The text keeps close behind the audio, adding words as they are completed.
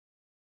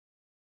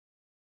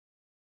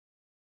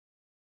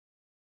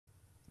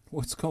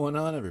What's going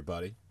on,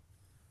 everybody?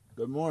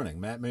 Good morning.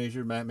 Matt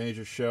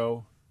Major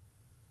Show.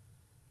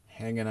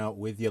 Hanging out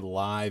with you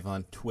live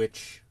on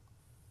Twitch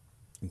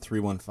and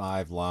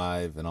 315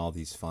 Live and all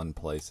these fun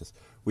places.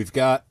 We've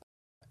got,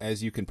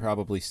 as you can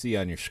probably see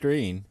on your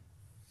screen,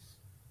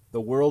 the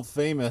world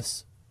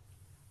famous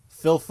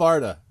Phil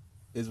Farda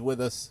is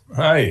with us.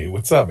 Hi,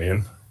 what's up,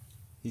 man?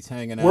 He's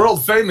hanging out.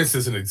 World famous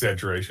is an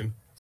exaggeration.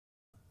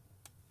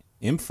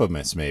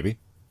 Infamous, maybe.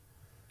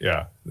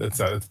 Yeah, that's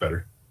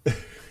better.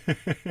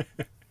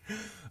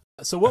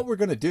 So what we're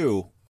going to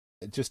do,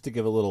 just to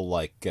give a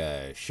little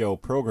show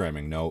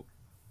programming note,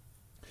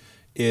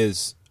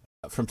 is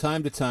from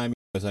time to time,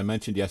 as I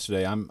mentioned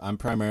yesterday, I'm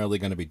primarily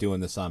going to be doing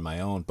this on my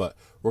own, but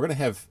we're going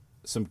to have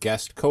some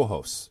guest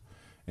co-hosts.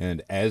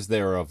 And as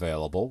they're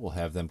available, we'll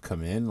have them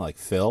come in, like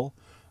Phil,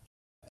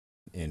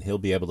 and he'll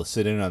be able to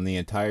sit in on the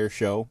entire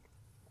show.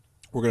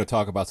 We're going to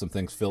talk about some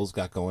things Phil's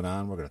got going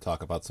on. We're going to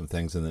talk about some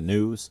things in the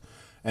news.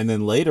 And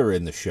then later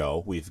in the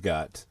show, we've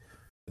got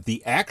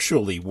the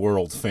actually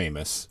world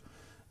famous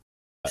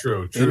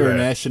true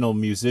international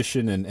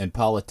musician and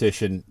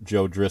politician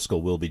Joe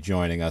Driscoll will be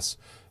joining us,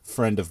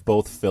 friend of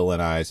both Phil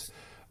and I's.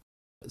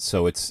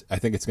 So I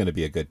think it's going to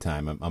be a good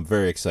time. I'm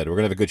very excited. We're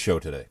going to have a good show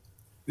today.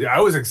 Yeah,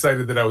 I was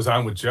excited that I was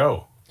on with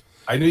Joe.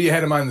 I knew you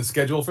had him on the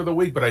schedule for the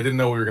week, but I didn't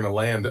know we were going to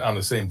land on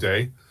the same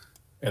day.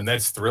 And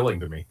that's thrilling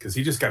to me because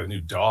he just got a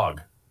new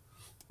dog.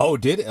 Oh,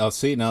 did it? Oh,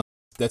 see, now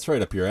that's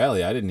right up your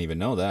alley. I didn't even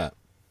know that.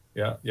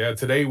 Yeah.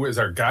 Today was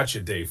our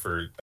gotcha day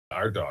for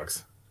our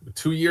dogs.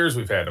 2 years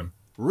we've had them.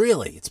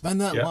 Really? It's been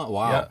that long?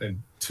 Wow. Yeah,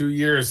 in 2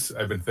 years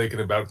I've been thinking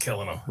about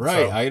killing them.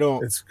 Right.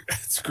 So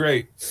it's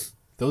great.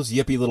 Those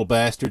yippy little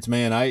bastards,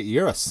 man.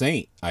 You're a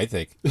saint, I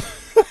think.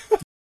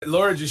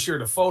 Laura just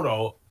shared a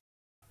photo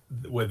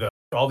with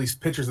all these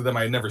pictures of them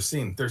I had never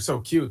seen. They're so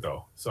cute,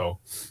 though. So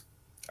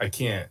I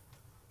can't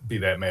be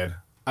that mad.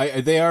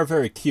 They are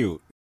very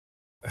cute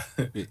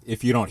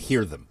if you don't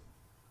hear them.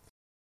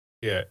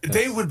 Yeah,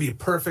 they would be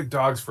perfect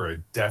dogs for a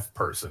deaf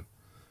person.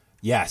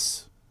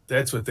 Yes.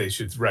 That's what they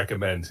should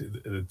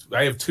recommend.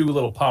 I have 2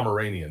 little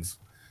Pomeranians,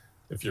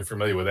 if you're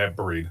familiar with that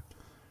breed.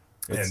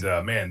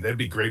 And, man, that'd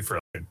be great for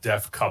a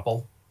deaf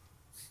couple.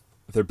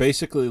 They're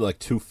basically like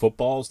 2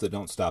 footballs that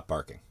don't stop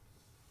barking.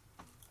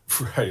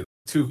 Right.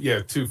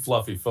 2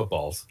 fluffy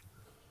footballs.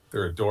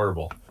 They're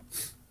adorable.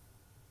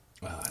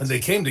 And they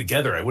came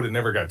together. I would have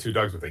never got 2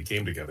 dogs, but they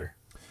came together.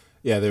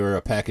 Yeah, they were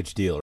a package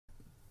deal.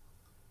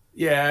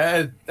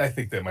 Yeah, I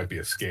think that might be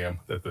a scam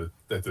that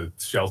the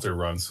shelter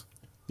runs.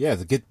 Yeah,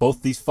 to get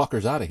both these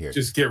fuckers out of here.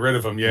 Just get rid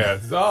of them, yeah.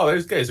 Oh,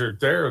 these guys they're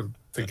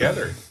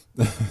together.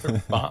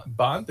 They're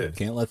bonded.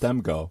 Can't let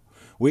them go.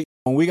 When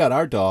we got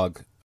our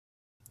dog,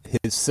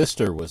 his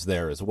sister was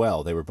there as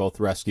well. They were both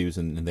rescues,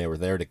 and they were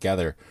there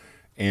together.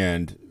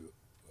 And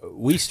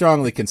we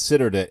strongly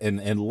considered it,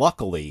 and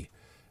luckily,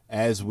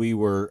 as we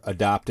were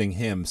adopting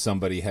him,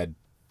 somebody had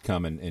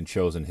come and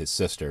chosen his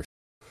sister.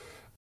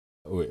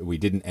 We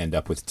didn't end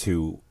up with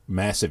 2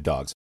 massive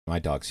dogs. My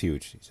dog's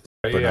huge. He's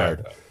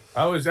Bernard. Yeah.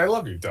 I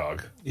love your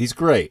dog. He's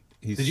great.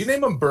 Did you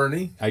name him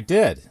Bernie? I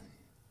did.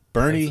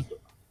 Bernie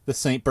the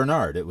Saint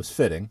Bernard. It was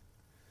fitting.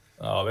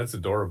 Oh, that's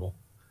adorable.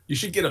 You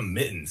should get him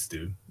mittens,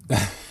 dude.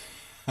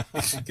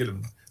 You should get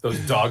him those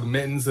dog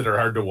mittens that are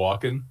hard to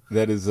walk in.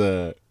 That's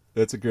a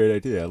great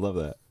idea. I love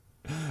that.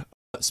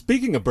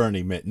 Speaking of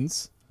Bernie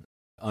mittens,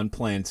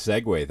 unplanned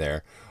segue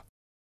there.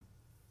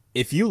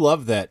 If you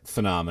love that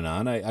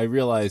phenomenon, I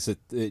realize that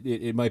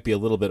it might be a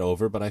little bit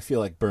over, but I feel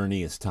like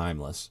Bernie is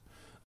timeless.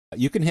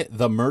 You can hit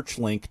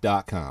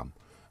themerchlink.com.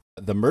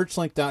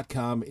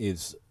 Themerchlink.com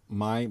is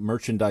my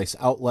merchandise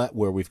outlet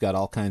where we've got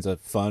all kinds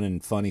of fun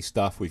and funny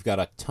stuff. We've got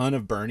a ton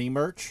of Bernie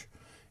merch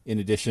in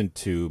addition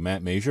to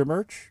Matt Major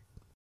merch.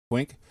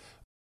 Wink.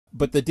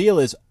 But the deal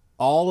is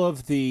all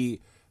of the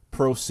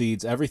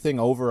proceeds, everything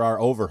over our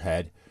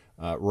overhead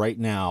right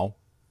now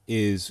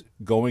is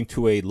going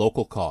to a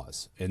local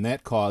cause. And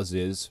that cause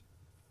is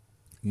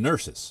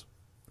nurses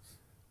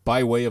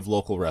by way of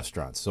local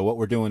restaurants. So what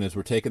we're doing is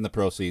we're taking the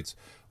proceeds,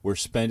 we're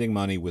spending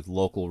money with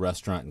local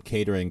restaurant and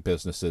catering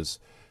businesses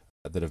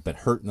that have been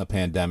hurt in the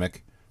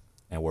pandemic,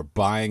 and we're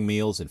buying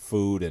meals and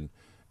food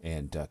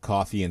and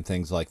coffee and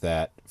things like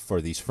that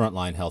for these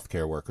frontline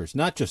healthcare workers,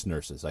 not just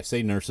nurses. I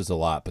say nurses a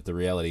lot, but the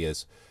reality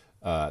is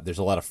there's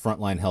a lot of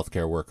frontline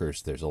healthcare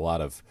workers. There's a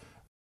lot of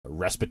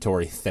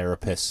respiratory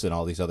therapists and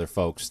all these other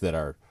folks that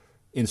are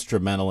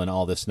instrumental in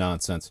all this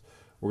nonsense.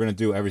 We're going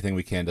to do everything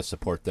we can to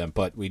support them,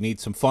 but we need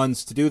some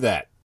funds to do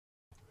that.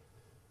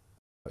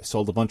 I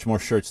sold a bunch more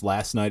shirts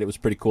last night. It was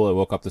pretty cool. I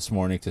woke up this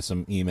morning to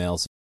some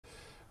emails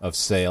of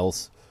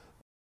sales.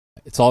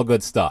 It's all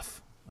good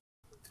stuff.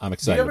 I'm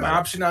excited. Do you have an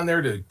option on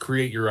there to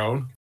create your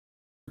own?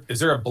 Is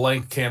there a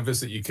blank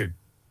canvas that you could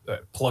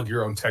plug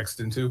your own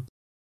text into?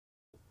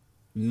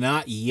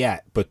 Not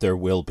yet, but there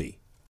will be.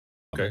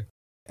 Okay.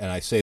 And I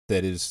say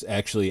that is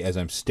actually, as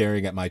I'm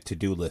staring at my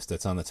to-do list,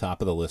 that's on the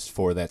top of the list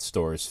for that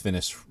store, is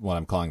finish what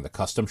I'm calling the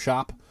custom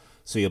shop.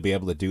 So you'll be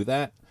able to do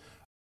that.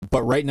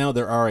 But right now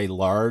there are a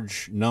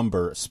large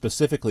number,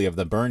 specifically of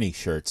the Bernie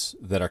shirts,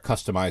 that are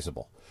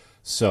customizable.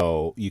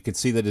 So you can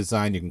see the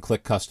design. You can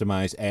click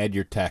customize, add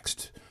your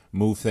text,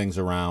 move things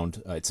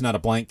around. It's not a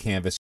blank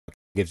canvas. It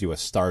gives you a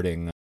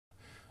starting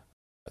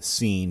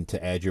scene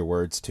to add your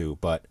words to,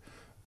 but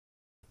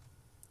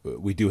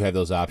we do have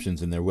those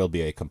options, and there will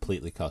be a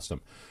completely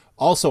custom.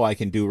 Also, I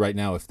can do right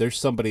now, if there's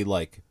somebody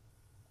like,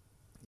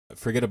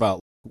 forget about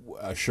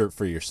a shirt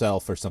for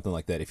yourself or something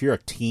like that. If you're a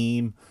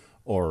team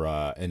or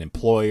an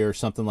employer or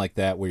something like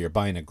that, where you're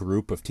buying a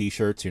group of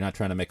T-shirts, you're not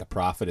trying to make a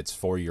profit, it's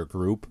for your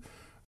group,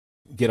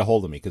 get a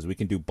hold of me, because we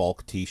can do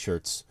bulk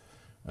T-shirts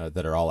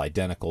that are all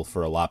identical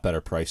for a lot better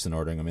price than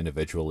ordering them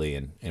individually,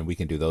 and we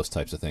can do those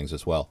types of things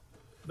as well.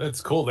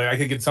 That's cool. I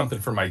could get something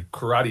for my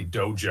karate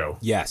dojo.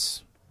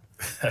 Yes.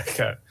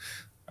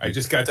 I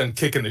just got done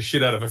kicking the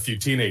shit out of a few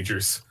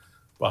teenagers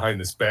behind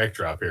this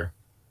backdrop here.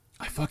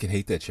 I fucking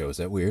hate that show. Is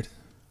that weird?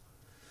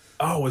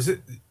 Oh, was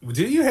it?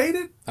 Do you hate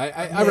it?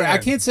 I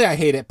can't say I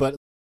hate it, but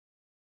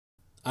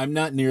I'm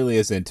not nearly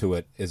as into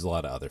it as a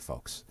lot of other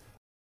folks.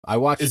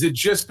 Is it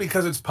just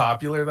because it's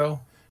popular,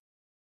 though?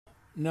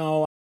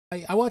 No,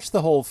 I watched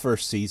the whole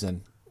first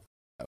season,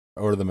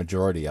 or the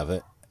majority of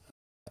it.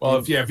 Well,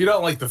 if you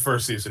don't like the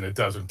first season, it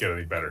doesn't get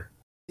any better.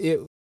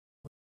 It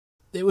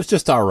was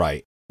just all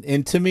right.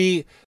 And to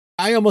me,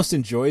 I almost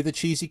enjoy the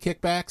cheesy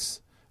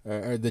kickbacks,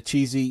 or the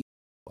cheesy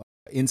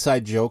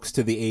inside jokes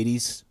to the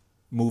 80s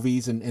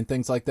movies and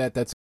things like that.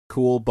 That's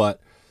cool,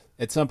 but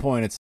at some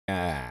point it's,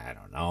 I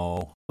don't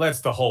know.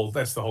 That's the whole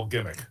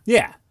gimmick.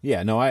 Yeah,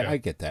 no, I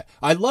get that.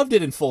 I loved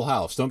it in Full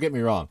House, don't get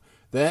me wrong.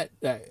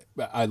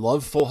 I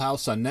love Full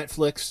House on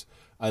Netflix.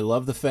 I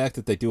love the fact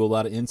that they do a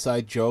lot of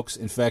inside jokes.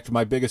 In fact,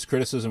 my biggest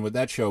criticism with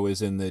that show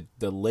is in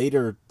the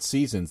later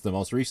seasons, the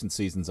most recent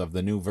seasons of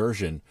the new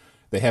version,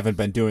 they haven't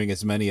been doing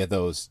as many of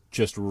those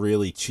just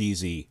really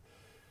cheesy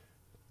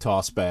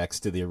tossbacks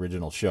to the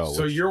original show.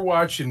 So you're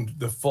watching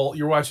the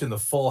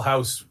Full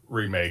House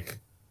remake.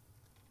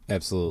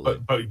 Absolutely.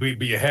 But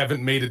you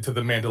haven't made it to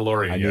the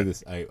Mandalorian yet. I knew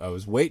this. I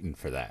was waiting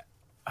for that.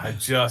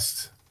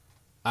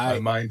 My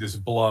mind is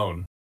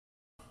blown.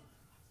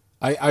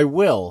 I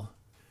will.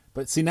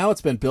 But see, now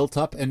it's been built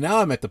up, and now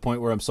I'm at the point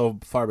where I'm so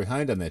far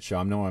behind on that show.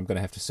 I know I'm going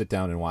to have to sit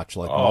down and watch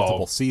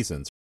multiple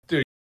seasons.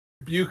 Dude,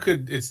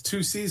 it's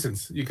 2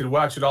 seasons. You could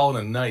watch it all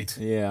in a night.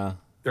 Yeah.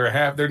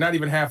 They're not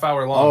even half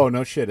hour long. Oh,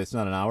 no shit. It's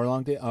not an hour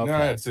long? Okay. No,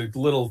 it's a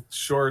little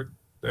short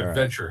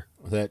adventure.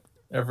 Right.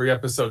 Every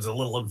episode's a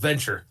little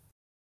adventure.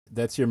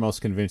 That's your most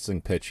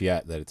convincing pitch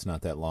yet, that it's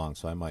not that long,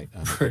 so I might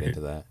get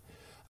into that.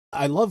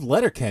 I love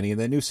Letterkenny,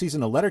 and the new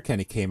season of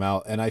Letterkenny came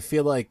out, and I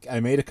feel like I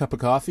made a cup of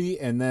coffee,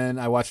 and then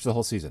I watched the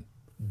whole season.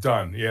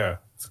 Done, yeah.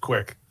 It's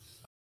quick.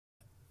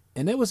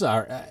 And it was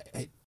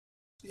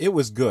it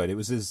was good. It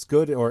was as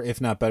good, or if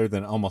not better,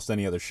 than almost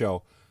any other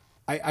show.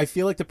 I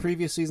feel like the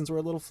previous seasons were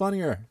a little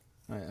funnier.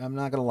 I'm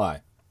not going to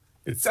lie.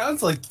 It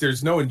sounds like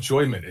there's no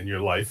enjoyment in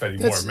your life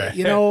anymore, man.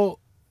 You know,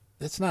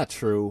 that's not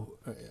true,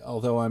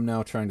 although I'm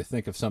now trying to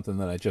think of something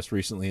that I just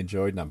recently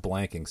enjoyed, and I'm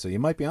blanking, so you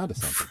might be onto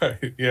something.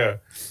 Right, yeah.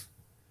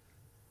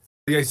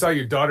 Yeah, I saw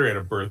your daughter had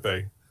a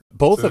birthday.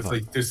 Both of them.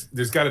 Like,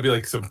 there's got to be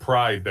like some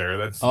pride there.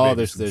 There's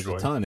a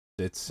ton.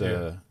 It's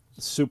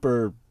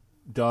super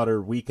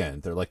daughter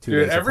weekend. They're like 2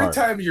 days every apart.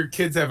 time your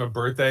kids have a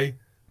birthday,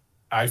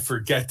 I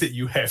forget that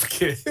you have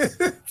kids.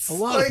 A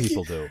lot of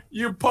people do.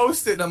 You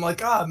post it, and I'm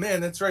like, man,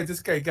 that's right.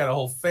 This guy got a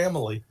whole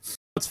family.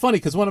 It's funny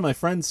because one of my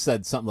friends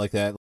said something like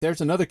that.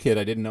 There's another kid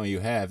I didn't know you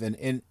have,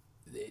 and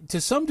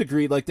to some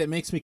degree, like, that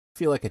makes me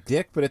feel like a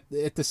dick. But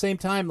at the same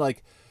time,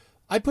 like,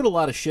 I put a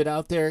lot of shit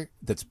out there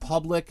that's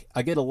public.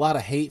 I get a lot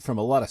of hate from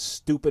a lot of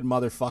stupid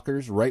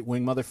motherfuckers,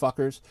 right-wing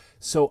motherfuckers.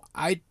 So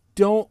I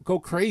don't go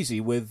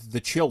crazy with the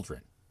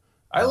children.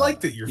 I like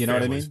that your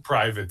family's I mean?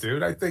 Private,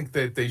 dude. I think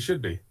that they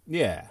should be.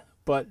 Yeah,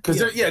 but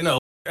because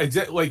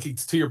like,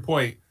 to your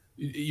point,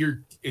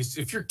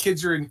 if your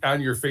kids are on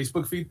your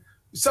Facebook feed,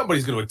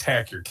 somebody's going to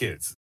attack your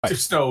kids.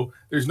 Right.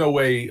 There's no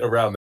way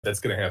around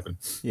that's going to happen.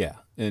 Yeah,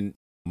 and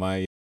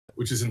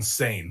which is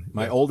insane.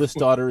 My oldest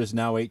daughter is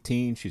now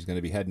 18. She's going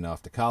to be heading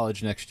off to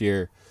college next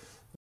year.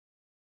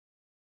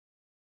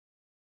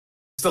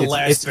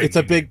 It's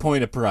a big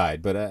point of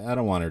pride, but I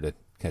don't want her to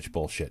catch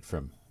bullshit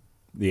from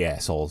the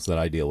assholes that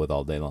I deal with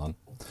all day long.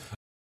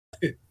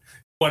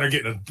 Want her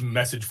getting a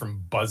message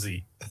from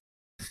Buzzy.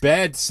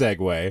 Bad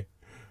segue,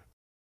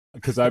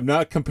 because I'm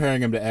not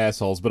comparing him to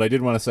assholes, but I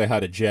did want to say hi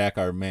to Jack,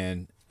 our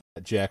man.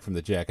 Jack from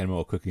the Jack and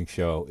Mo Cooking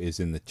Show is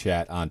in the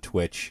chat on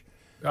Twitch.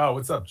 Oh,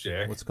 what's up,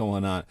 Jack? What's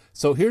going on?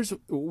 So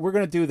we're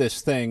going to do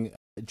this thing.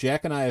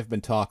 Jack and I have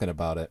been talking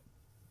about it,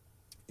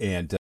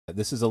 and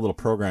this is a little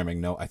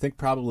programming note, I think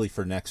probably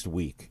for next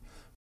week.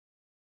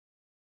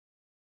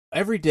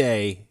 Every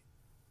day,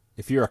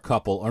 if you're a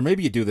couple, or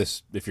maybe you do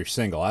this if you're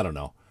single, I don't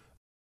know.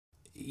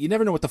 You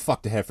never know what the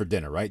fuck to have for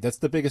dinner, right? That's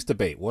the biggest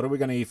debate. What are we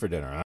going to eat for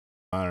dinner?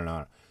 I don't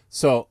know.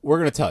 So we're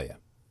going to tell you.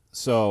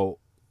 So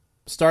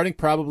starting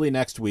probably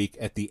next week,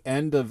 at the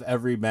end of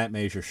every Matt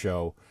Major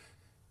show,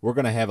 we're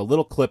going to have a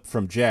little clip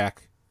from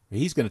Jack.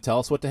 He's going to tell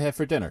us what to have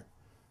for dinner.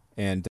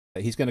 And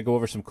he's going to go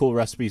over some cool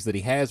recipes that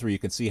he has where you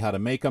can see how to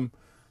make them.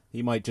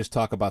 He might just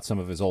talk about some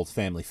of his old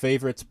family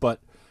favorites.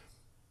 But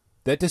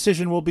that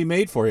decision will be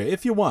made for you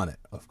if you want it,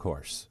 of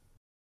course.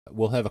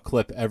 We'll have a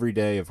clip every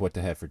day of what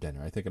to have for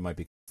dinner. I think it might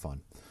be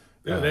fun.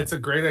 Yeah, that's a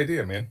great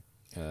idea, man.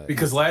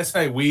 Because last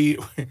night we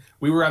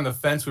were on the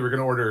fence. We were going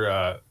to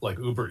order like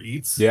Uber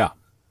Eats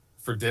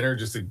for dinner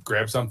just to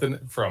grab something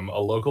from a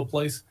local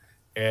place.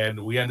 And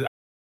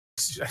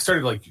I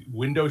started like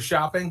window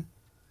shopping.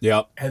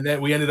 Yep. And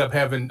then we ended up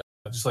having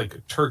just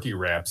like turkey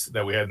wraps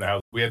that we had in the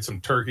house. We had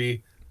some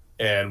turkey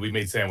and we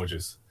made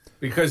sandwiches.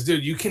 Because,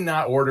 dude, you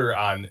cannot order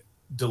on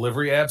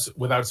delivery apps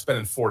without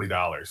spending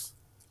 $40.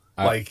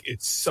 Like,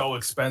 it's so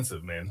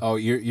expensive, man. Oh,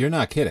 you're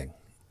not kidding.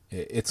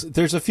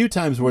 There's a few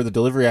times where the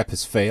delivery app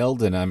has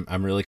failed, and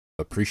I'm really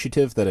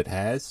appreciative that it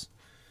has,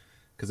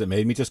 because it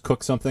made me just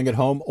cook something at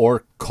home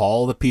or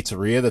call the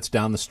pizzeria that's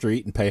down the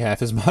street and pay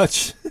half as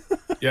much.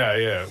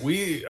 Yeah.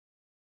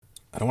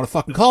 I don't want to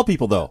fucking call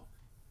people though.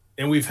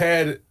 And we've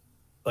had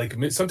like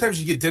sometimes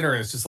you get dinner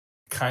and it's just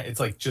like, it's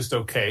like just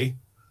okay.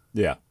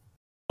 Yeah.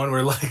 When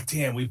we're like,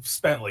 damn, we've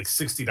spent like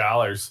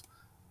 $60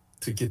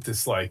 to get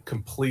this like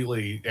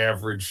completely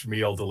average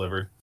meal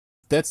delivered.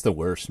 That's the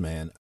worst,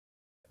 man.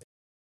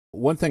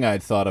 One thing I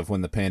had thought of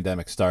when the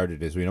pandemic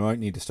started is we might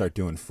need to start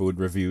doing food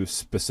reviews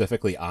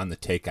specifically on the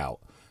takeout.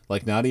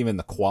 Like, not even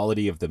the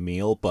quality of the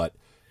meal, but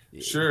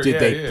did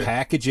they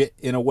package it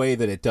in a way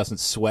that it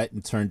doesn't sweat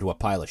and turn to a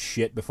pile of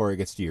shit before it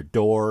gets to your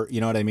door? You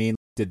know what I mean?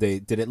 Did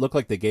it look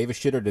like they gave a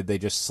shit, or did they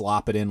just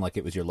slop it in like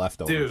it was your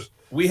leftovers? Dude,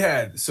 we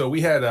just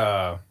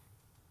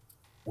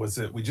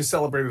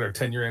celebrated our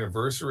 10-year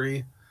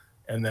anniversary,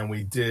 and then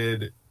we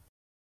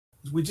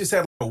just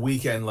had a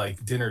weekend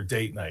like dinner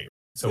date night.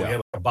 So we had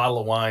like a bottle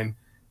of wine,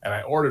 and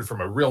I ordered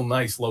from a real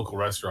nice local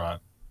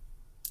restaurant.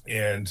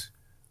 And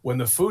when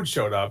the food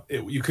showed up,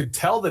 you could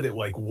tell that it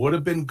like would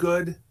have been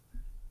good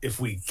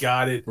if we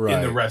got it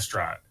in the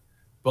restaurant.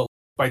 But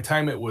by the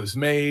time it was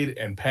made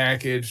and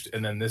packaged,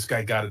 and then this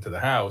guy got it to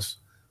the house,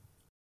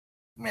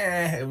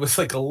 it was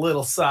like a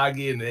little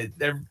soggy, and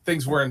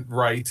things weren't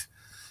right.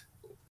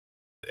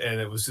 And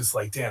it was just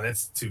like, damn,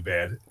 that's too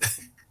bad,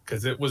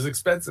 because it was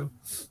expensive.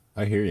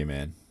 I hear you,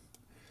 man.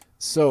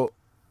 So,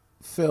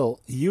 Phil,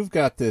 you've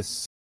got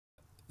this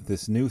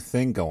new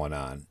thing going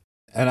on,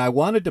 and I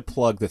wanted to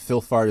plug that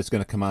Phil Farda is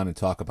going to come on and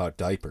talk about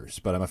diapers,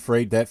 but I'm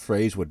afraid that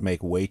phrase would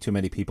make way too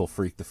many people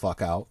freak the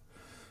fuck out.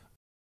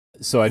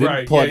 So I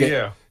didn't plug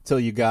it till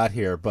you got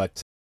here.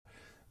 But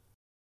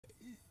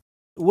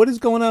what is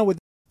going on with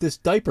this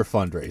diaper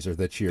fundraiser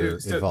that you're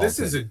involved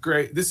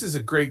in? This is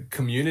a great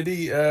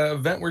community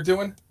event we're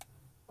doing,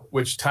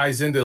 which ties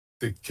into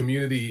the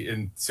community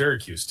in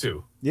Syracuse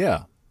too.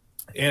 Yeah,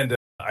 and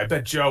I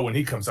bet Joe, when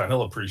he comes on,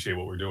 he'll appreciate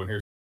what we're doing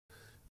here.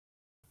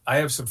 I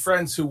have some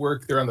friends who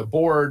work there on the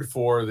board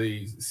for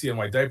the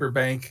CNY Diaper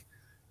Bank,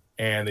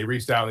 and they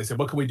reached out and they said,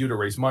 what can we do to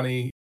raise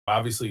money?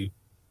 Obviously,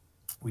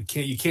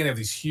 you can't have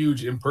these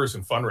huge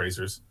in-person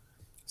fundraisers.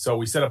 So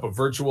we set up a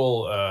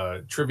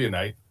virtual trivia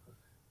night,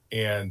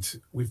 and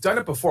we've done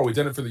it before. We've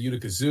done it for the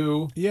Utica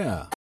Zoo.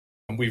 Yeah.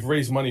 And we've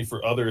raised money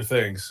for other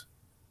things.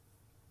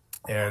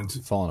 And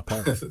falling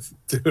apart.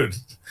 Dude.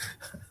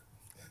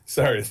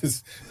 Sorry,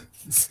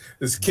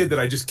 this kid that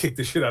I just kicked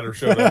the shit out of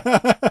showed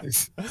up.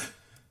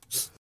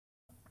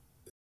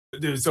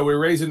 Dude, so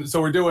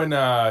we're doing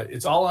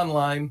it's all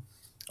online.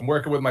 I'm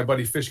working with my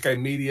buddy Fish Guy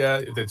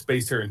Media that's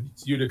based here in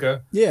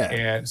Utica. Yeah.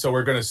 And so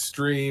we're gonna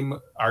stream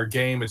our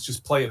game. It's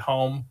just play at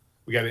home.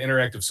 We got an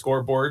interactive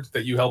scoreboard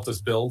that you helped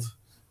us build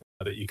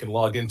that you can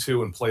log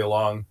into and play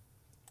along.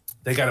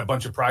 They got a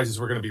bunch of prizes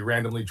we're gonna be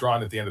randomly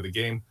drawn at the end of the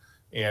game.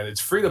 And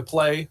it's free to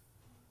play.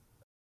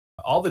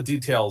 All the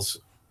details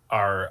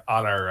are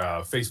on our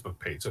Facebook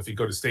page. So if you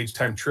go to Stage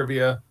Time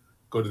Trivia,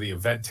 go to the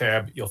event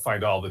tab, you'll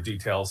find all the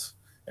details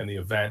and the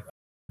event.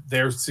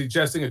 They're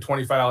suggesting a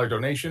 $25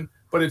 donation,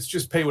 but it's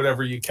just pay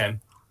whatever you can.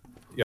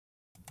 Yeah,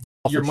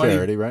 your money,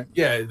 charity, right?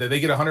 Yeah,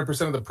 they get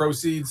 100% of the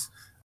proceeds.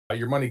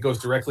 Your money goes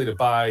directly to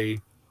buy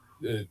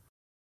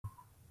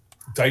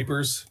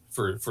diapers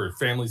for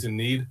families in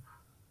need.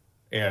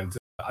 And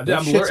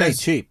shit ain't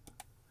cheap.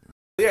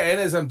 Yeah, and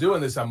as I'm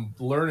doing this, I'm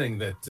learning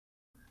that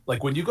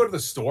like when you go to the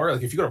store,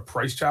 like if you go to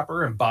Price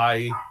Chopper and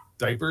buy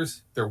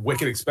diapers, they're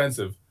wicked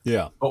expensive.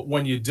 Yeah. But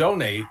when you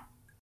donate,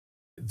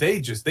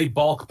 they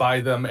bulk buy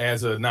them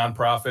as a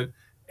nonprofit,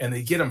 and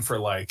they get them for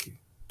like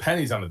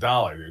pennies on the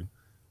dollar, dude.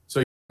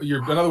 So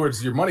in other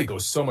words, your money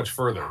goes so much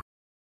further.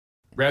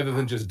 Rather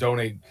than just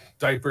donate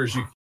diapers,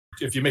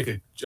 if you make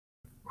a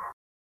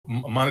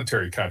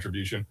monetary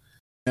contribution.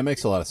 That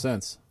makes a lot of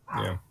sense.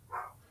 Yeah.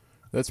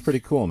 That's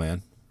pretty cool,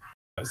 man.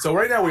 So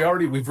right now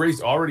we've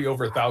raised already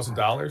over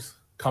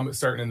 $1,000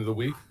 starting into the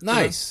week.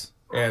 Nice.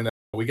 And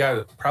we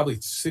got probably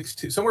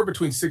somewhere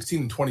between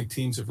 16 and 20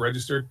 teams have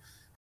registered.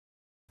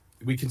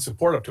 We can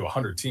support up to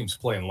 100 teams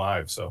playing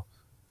live, so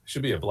it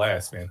should be a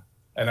blast, man.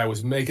 And I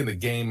was making the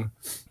game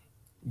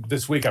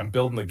this week. I'm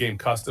building the game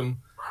custom.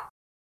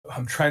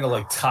 I'm trying to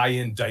like tie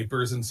in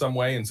diapers in some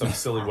way, in some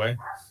silly way.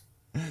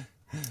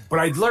 But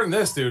I learned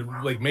this, dude,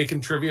 like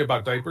making trivia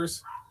about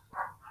diapers,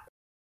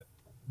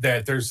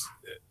 that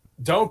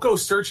don't go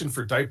searching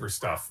for diaper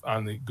stuff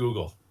on the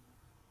Google.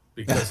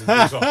 because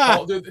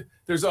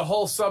there's a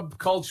whole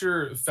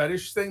subculture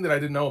fetish thing that I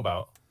didn't know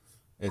about.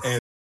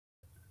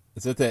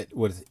 Is it that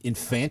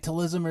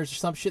infantilism or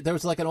some shit? There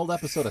was like an old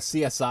episode of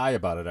CSI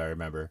about it. I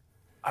remember.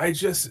 I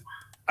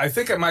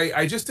think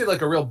I just did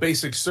like a real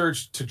basic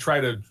search to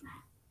try to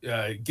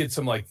get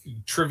some like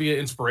trivia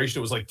inspiration.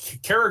 It was like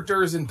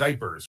characters in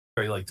diapers.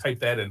 I like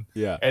typed that in,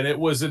 and it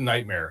was a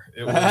nightmare.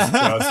 It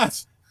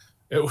was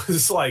it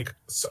was like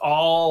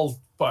all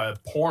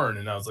porn,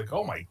 and I was like,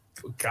 oh my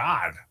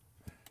god,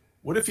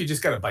 what if you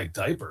just got to buy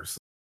diapers?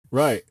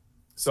 Right.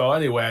 So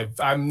anyway,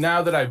 I'm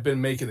now that I've been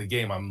making the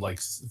game, I'm like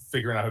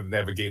figuring out how to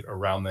navigate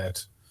around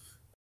that.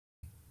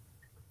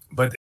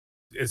 But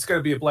it's going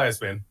to be a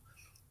blast, man.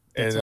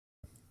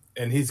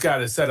 And he's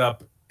got it set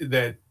up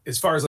that as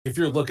far as like, if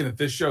you're looking at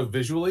this show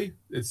visually,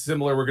 it's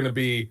similar. We're going to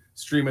be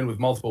streaming with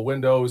multiple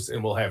windows,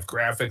 and we'll have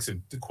graphics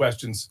and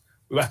questions.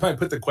 I might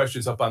put the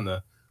questions up on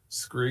the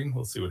screen.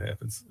 We'll see what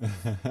happens.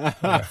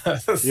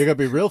 You're going to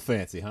be real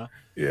fancy, huh?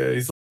 Yeah,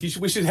 he's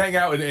like, we should hang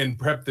out and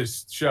prep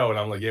this show. And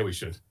I'm like, yeah, we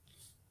should.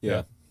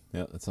 Yeah,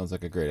 that sounds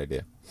like a great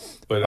idea.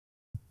 But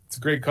it's a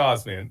great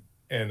cause, man.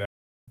 And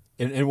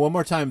one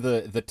more time,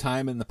 the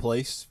time and the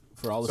place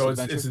for all this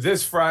adventure? It's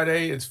this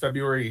Friday. It's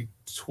February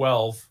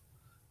 12th.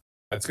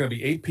 It's going to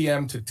be 8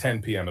 p.m. to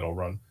 10 p.m. it'll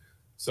run.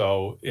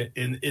 So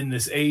in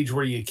this age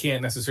where you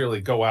can't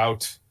necessarily go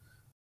out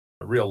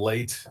real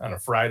late on a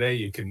Friday,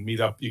 you can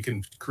meet up. You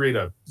can create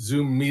a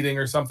Zoom meeting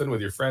or something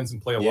with your friends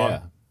and play along.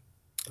 Yeah.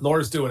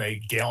 Laura's doing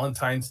a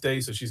Galentine's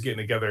Day, so she's getting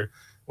together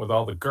with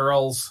all the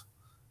girls,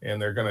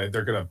 and they're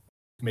gonna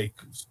make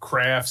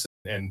crafts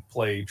and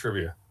play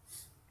trivia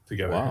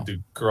together and do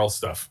girl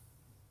stuff.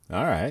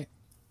 All right,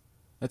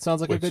 that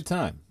sounds like a good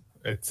time.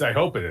 I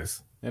hope it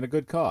is, and a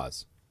good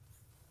cause.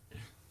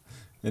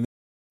 And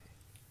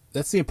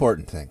that's the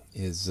important thing.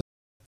 Is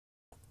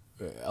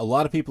a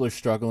lot of people are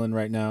struggling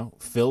right now.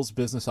 Phil's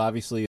business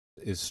obviously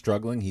is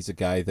struggling. He's a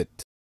guy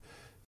that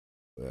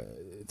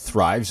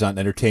thrives on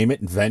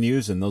entertainment and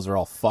venues, and those are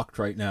all fucked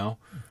right now.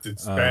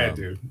 It's bad,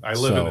 dude. I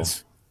live in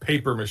this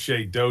paper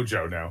mache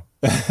dojo now.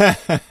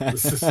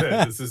 This is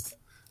it.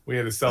 We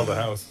had to sell the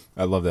house.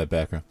 I love that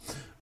background.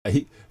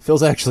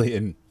 Phil's actually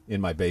in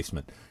my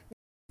basement.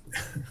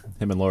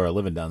 Him and Laura are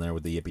living down there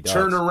with the yippee dogs.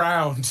 Turn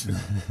around.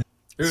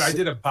 Dude, I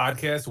did a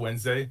podcast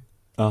Wednesday.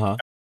 Uh-huh.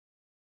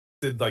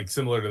 Did like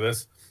similar to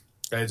this.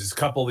 I had just a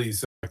couple of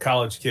these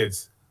college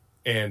kids,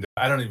 and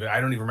I don't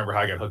even remember how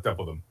I got hooked up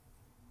with them.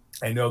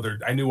 I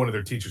knew one of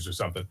their teachers or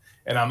something,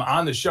 and I'm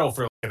on the show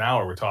for like an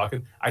hour. We're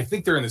talking. I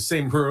think they're in the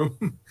same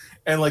room,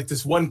 and like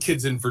this one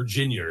kid's in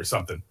Virginia or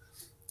something,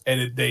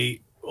 and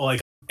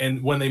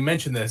and when they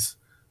mention this,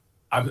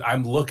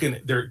 I'm looking.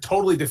 They're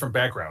totally different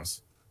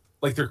backgrounds,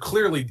 like they're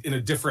clearly in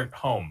a different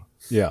home.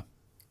 Yeah,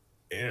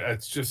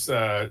 it's just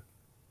I'm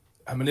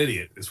an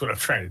idiot. Is what I'm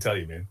trying to tell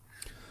you, man.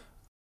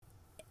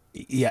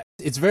 Yeah,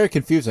 it's very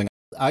confusing.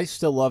 I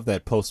still love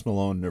that Post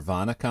Malone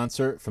Nirvana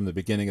concert from the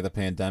beginning of the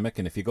pandemic,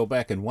 and if you go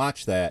back and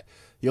watch that,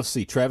 you'll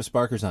see Travis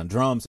Barker's on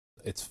drums.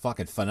 It's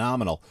fucking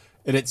phenomenal.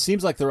 And it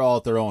seems like they're all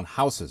at their own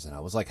houses, and I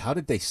was like, how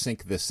did they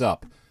sync this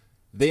up?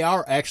 They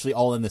are actually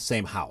all in the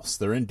same house.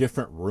 They're in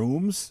different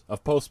rooms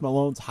of Post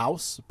Malone's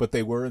house, but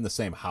they were in the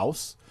same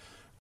house,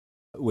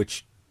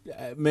 which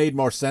made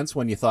more sense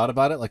when you thought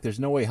about it. Like, there's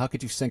no way, how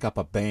could you sync up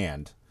a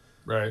band?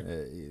 Right.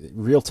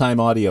 Real-time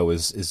audio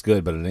is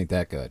good, but it ain't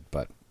that good.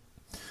 But,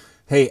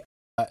 hey,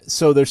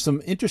 so there's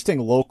some interesting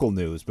local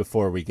news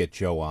before we get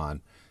Joe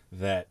on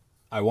that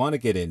I want to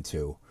get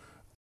into.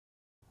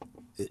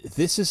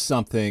 This is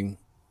something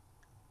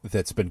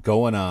that's been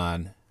going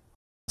on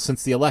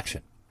since the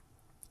election.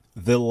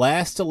 The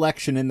last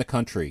election in the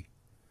country,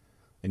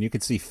 and you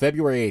can see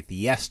February 8th,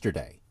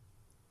 yesterday,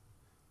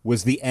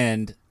 was the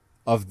end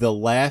of the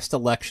last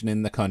election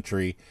in the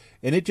country,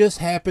 and it just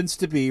happens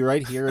to be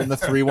right here in the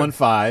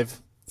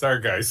 315.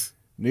 Sorry, guys.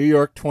 New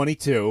York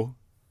 22.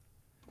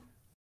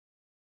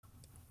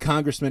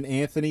 Congressman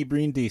Anthony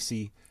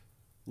Brindisi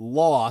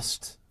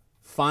lost,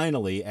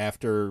 finally,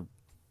 after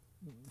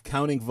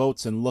counting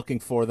votes and looking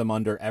for them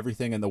under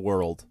everything in the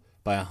world,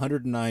 by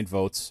 109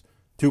 votes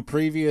to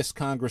previous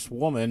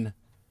Congresswoman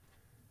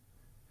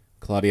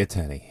Claudia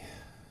Tenney.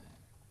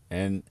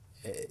 And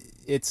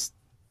it's...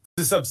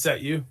 Does this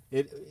upset you?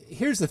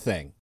 Here's the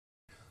thing,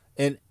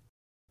 and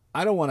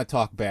I don't want to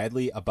talk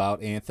badly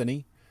about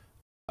Anthony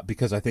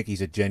because I think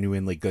he's a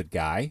genuinely good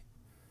guy.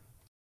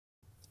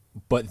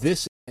 But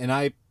this, and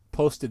I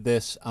posted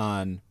this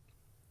on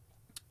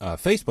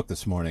Facebook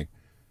this morning,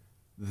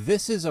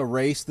 this is a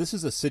race, this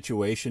is a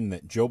situation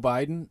that Joe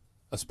Biden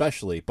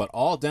especially, but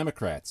all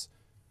Democrats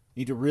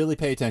need to really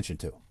pay attention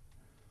to.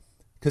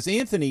 Because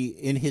Anthony,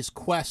 in his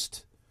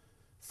quest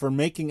for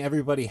making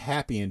everybody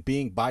happy and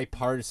being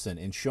bipartisan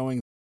and showing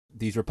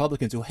these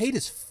Republicans who hate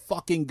his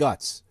fucking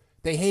guts,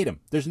 they hate him.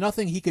 There's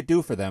nothing he could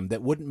do for them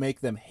that wouldn't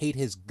make them hate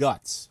his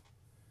guts.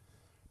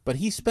 But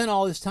he spent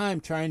all his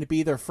time trying to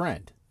be their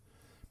friend.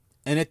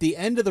 And at the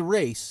end of the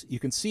race, you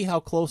can see how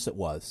close it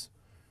was.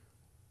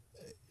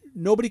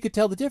 Nobody could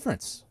tell the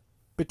difference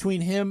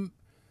between him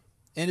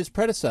and his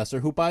predecessor,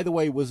 who, by the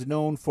way, was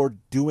known for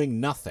doing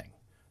nothing.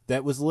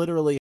 That was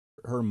literally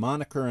her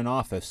moniker in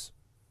office.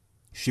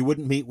 She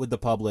wouldn't meet with the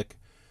public.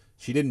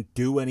 She didn't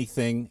do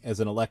anything as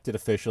an elected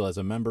official, as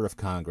a member of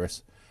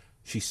Congress.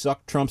 She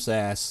sucked Trump's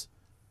ass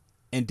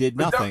and did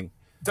nothing.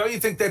 Don't you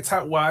think that's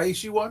why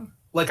she won?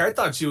 Like, I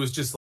thought she was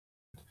just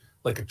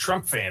like a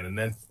Trump fan, and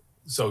then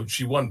so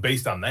she won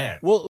based on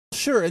that. Well,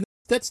 sure, and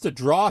that's the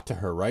draw to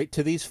her, right,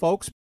 to these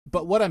folks.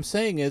 But what I'm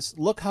saying is,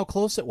 look how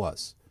close it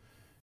was.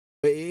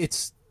 They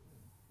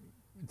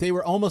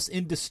were almost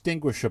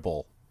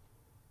indistinguishable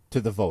to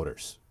the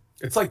voters.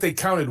 It's like they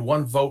counted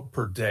one vote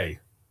per day.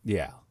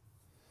 Yeah.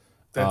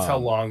 That's how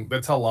long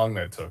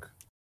that took.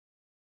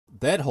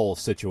 That whole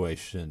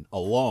situation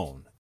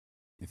alone,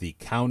 the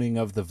counting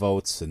of the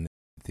votes and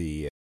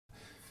the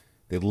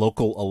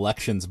local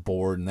elections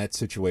board and that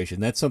situation,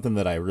 that's something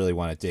that I really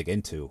want to dig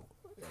into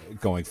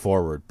going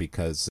forward,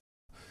 because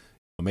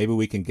maybe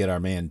we can get our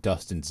man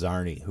Dustin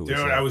Czarny, who... Dude,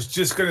 I was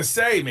just going to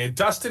say, man,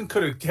 Dustin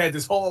could have had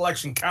this whole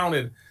election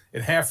counted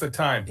in half the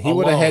time. He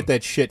would have had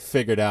that shit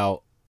figured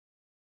out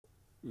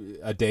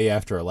a day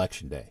after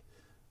Election Day.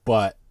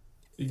 But...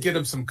 You get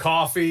him some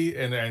coffee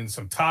and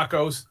some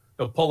tacos,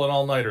 they'll pull an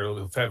all-nighter,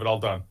 they'll have it all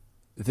done.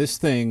 This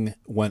thing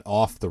went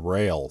off the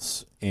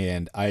rails,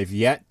 and I've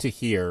yet to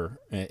hear,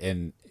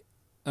 and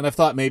I've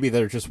thought maybe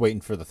they're just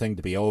waiting for the thing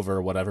to be over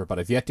or whatever, but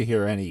I've yet to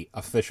hear any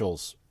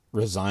officials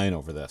resign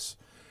over this.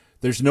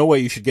 There's no way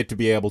you should get to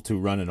be able to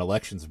run an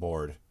elections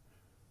board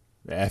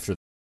after.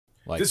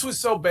 This was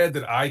so bad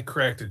that I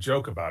cracked a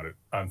joke about it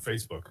on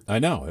Facebook. I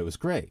know, it was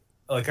great.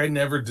 Like, I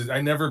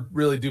never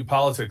really do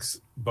politics,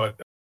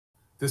 but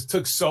this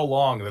took so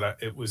long that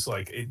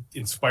it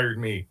inspired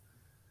me.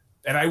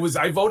 And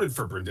I voted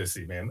for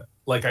Brindisi, man.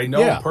 Like, I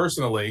know him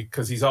personally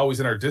because he's always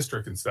in our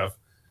district and stuff.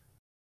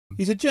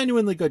 He's a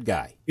genuinely good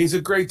guy. He's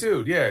a great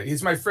dude. Yeah,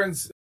 he's my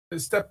friend's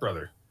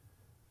stepbrother.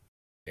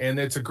 And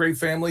it's a great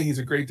family. He's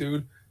a great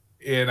dude.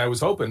 And I was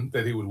hoping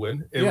that he would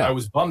win. I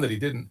was bummed that he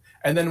didn't.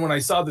 And then when I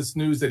saw this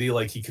news that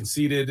he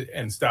conceded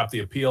and stopped the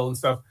appeal and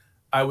stuff,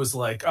 I was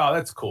like, oh,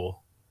 that's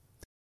cool.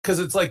 Because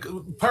it's like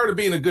part of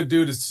being a good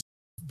dude is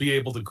to be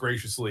able to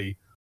graciously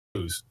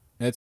lose.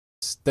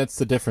 That's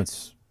the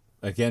difference,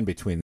 again,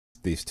 between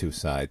these two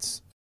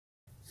sides.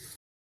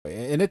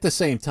 And at the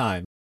same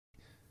time,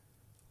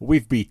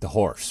 we've beat the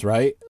horse,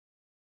 right?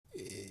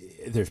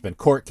 There's been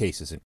court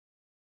cases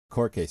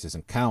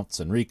and counts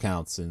and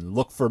recounts and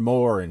look for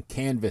more and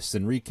canvass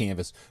and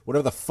recanvass,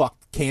 whatever the fuck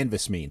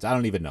canvass means. I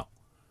don't even know.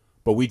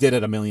 But we did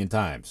it 1,000,000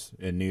 times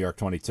in New York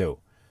 22.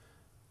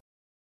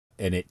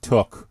 And it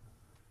took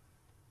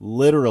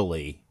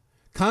literally,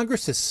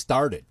 Congress has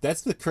started.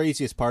 That's the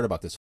craziest part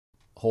about this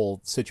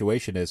whole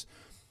situation is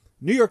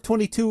New York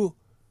 22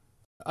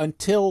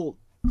 until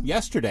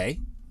yesterday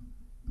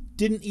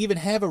didn't even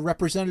have a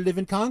representative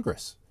in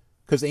Congress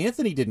because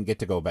Anthony didn't get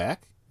to go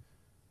back.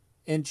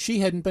 And she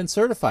hadn't been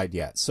certified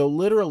yet. So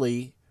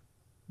literally,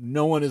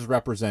 no one is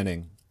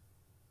representing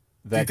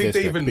that district. Do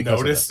you think they even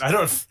notice?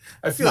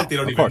 I feel like they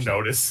don't even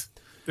notice.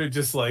 They're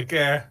just like,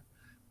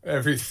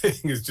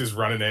 everything is just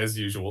running as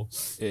usual.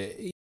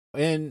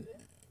 And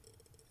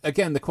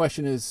again, the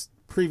question is,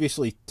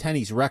 previously,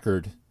 Tenny's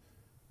record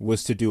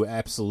was to do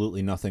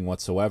absolutely nothing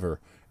whatsoever.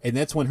 And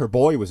that's when her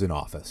boy was in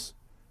office.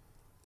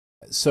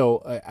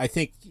 So I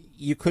think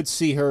you could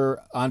see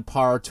her on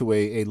par to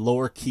a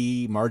lower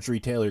key Marjorie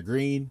Taylor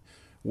Greene,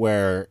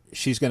 where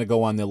she's going to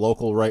go on the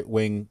local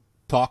right-wing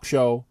talk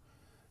show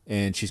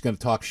and she's going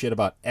to talk shit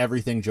about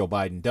everything Joe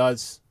Biden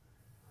does.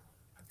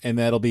 And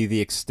that'll be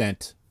the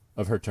extent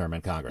of her term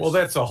in Congress. Well,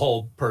 that's a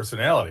whole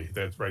personality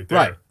that's right there.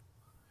 Right.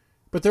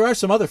 But there are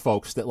some other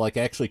folks that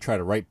actually try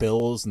to write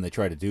bills and they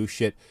try to do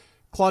shit.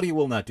 Claudia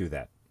will not do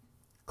that.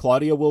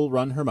 Claudia will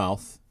run her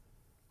mouth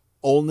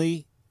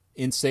only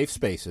in safe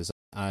spaces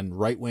on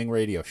right-wing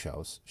radio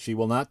shows. She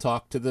will not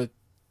talk to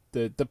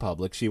the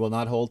public. She will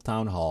not hold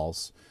town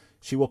halls.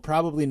 She will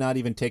probably not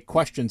even take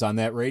questions on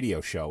that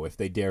radio show if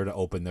they dare to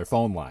open their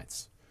phone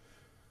lines.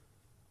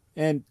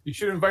 And you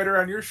should invite her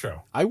on your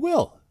show. I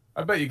will.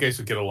 I bet you guys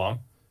would get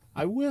along.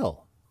 I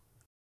will.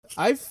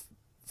 I've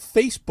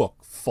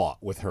Facebook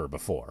fought with her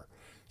before.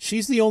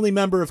 She's the only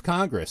member of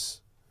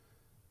Congress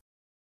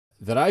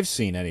that I've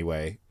seen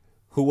anyway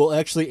who will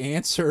actually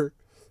answer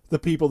the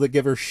people that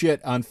give her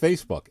shit on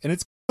Facebook. And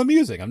it's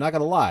amusing, I'm not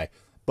going to lie.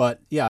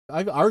 But yeah,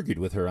 I've argued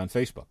with her on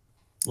Facebook.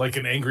 Like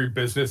an angry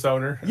business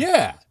owner?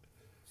 Yeah.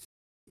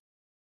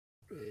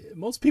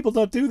 Most people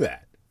don't do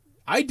that.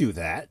 I do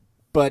that,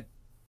 but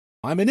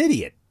I'm an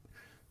idiot.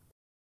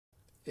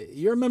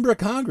 You're a member of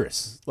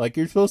Congress. Like,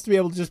 you're supposed to be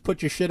able to just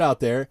put your shit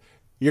out there.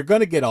 You're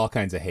going to get all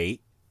kinds of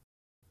hate.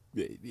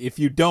 If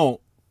you don't,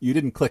 you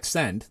didn't click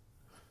send.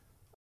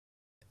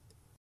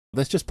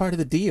 That's just part of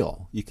the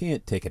deal. You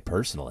can't take it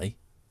personally.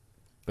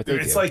 But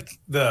it's like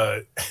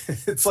the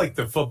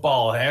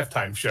football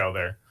halftime show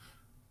there.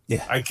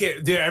 Yeah,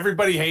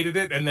 everybody hated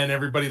it, and then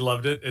everybody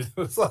loved it. It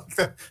was like,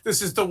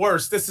 this is the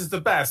worst. This is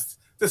the best.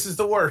 This is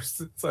the worst.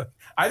 It's like,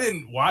 I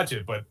didn't watch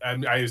it, but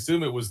I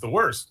assume it was the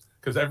worst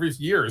because every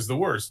year is the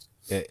worst.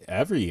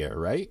 Every year,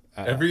 right?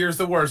 Every year's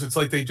the worst. It's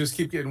like they just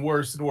keep getting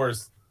worse and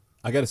worse.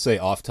 I got to say,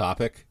 off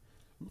topic,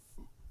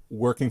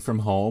 working from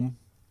home,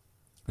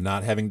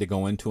 not having to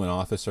go into an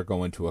office or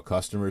go into a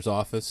customer's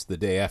office the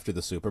day after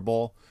the Super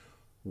Bowl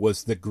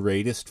was the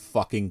greatest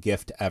fucking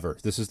gift ever.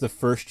 This is the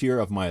first year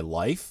of my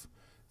life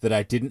that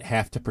I didn't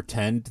have to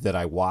pretend that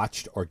I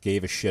watched or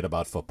gave a shit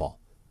about football.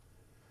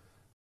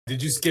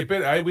 Did you skip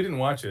it? We didn't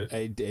watch it.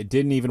 I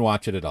didn't even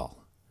watch it at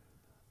all.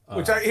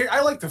 Which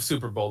I like the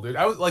Super Bowl, dude.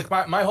 I was like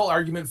my whole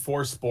argument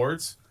for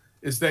sports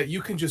is that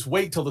you can just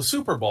wait till the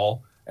Super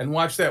Bowl and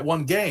watch that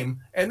one game,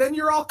 and then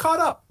you're all caught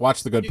up.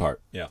 Watch the good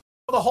part. Yeah.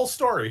 The whole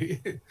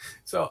story.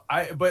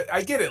 But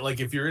I get it. Like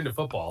if you're into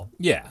football,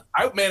 yeah.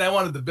 I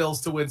wanted the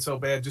Bills to win so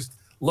bad. Just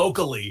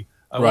locally,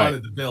 I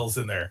wanted the Bills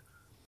in there.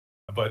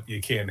 But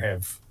you can't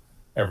have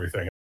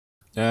everything.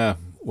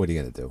 What are you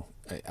gonna do?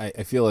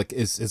 I feel like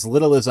as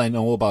little as I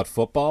know about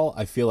football,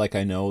 I feel like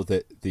I know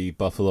that the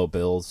Buffalo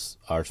Bills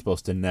are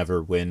supposed to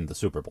never win the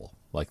Super Bowl.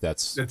 Like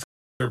that's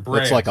their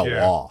brand. That's like a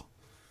law.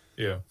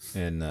 Yeah.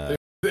 And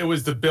it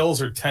was the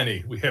Bills or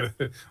Tenny. We had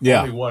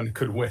only one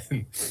could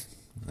win.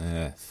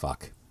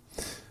 Fuck.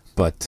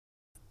 But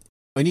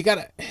when you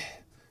gotta,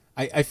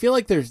 I feel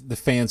like the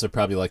fans are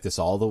probably like this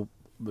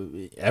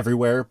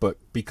everywhere, but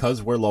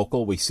because we're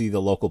local, we see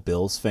the local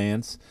Bills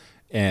fans,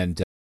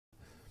 and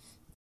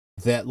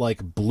that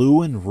like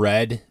blue and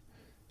red,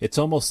 it's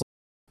almost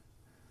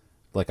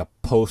like a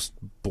post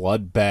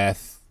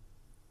bloodbath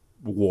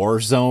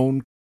war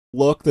zone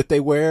look that they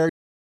wear.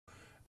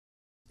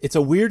 It's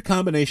a weird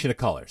combination of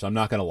colors, I'm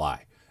not gonna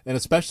lie, and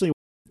especially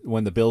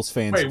when the Bills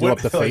fans do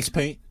up the face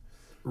paint.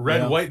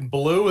 Red, white, and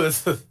blue.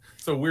 It's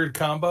a weird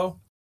combo.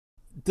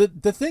 The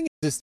thing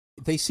is,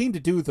 they seem to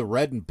do the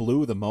red and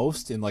blue the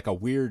most in like a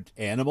weird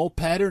animal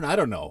pattern. I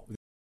don't know.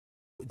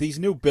 These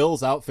new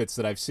Bills outfits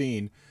that I've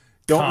seen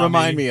don't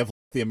remind me of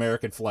the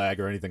American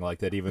flag or anything like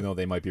that, even though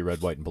they might be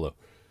red, white, and blue.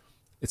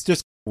 It's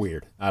just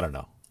weird. I don't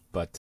know.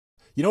 But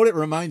you know what it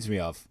reminds me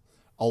of?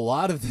 A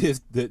lot of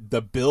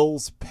the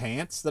Bills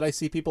pants that I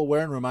see people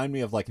wearing remind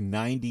me of like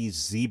 90s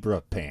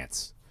zebra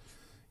pants.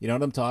 You know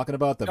what I'm talking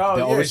about? The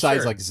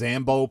oversized like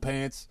Zambo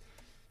pants.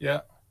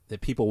 Yeah.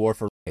 That people wore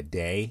for like a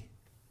day.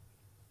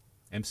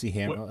 MC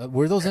Hammer.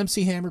 Were those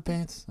MC Hammer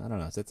pants? I don't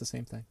know. Is that the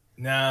same thing?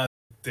 Nah,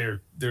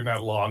 they're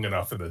not long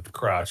enough in the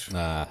crotch.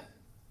 How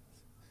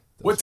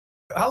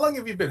long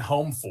have you been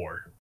home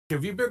for?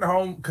 Have you been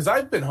home? Because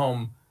I've been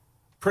home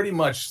pretty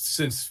much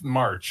since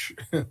March.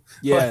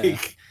 Yeah.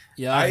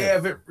 I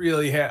haven't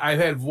really had. I've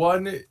had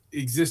one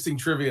existing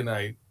trivia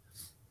night.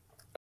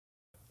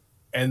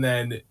 And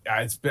then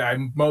I've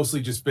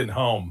mostly just been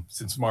home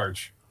since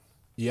March.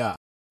 Yeah,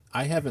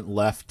 I haven't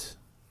left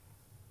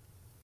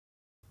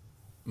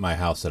my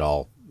house at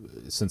all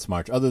since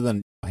March, other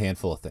than a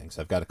handful of things.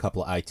 I've got a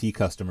couple of IT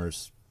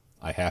customers.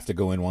 I have to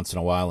go in once in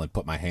a while and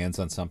put my hands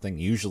on something.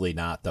 Usually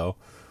not, though.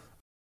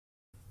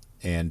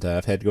 And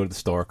I've had to go to the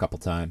store a couple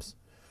times.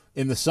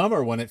 In the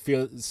summer, when it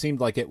seemed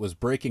like it was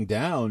breaking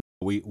down,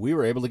 we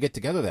were able to get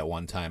together that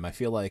one time. I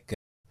feel like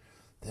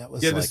that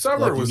was the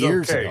summer was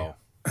years okay. ago.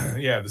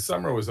 Yeah, the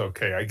summer was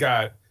okay.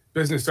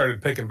 Business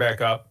started picking back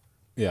up.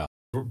 Yeah.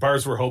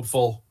 Bars were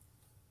hopeful,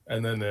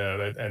 and then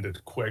that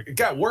ended quick. It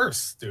got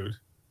worse, dude.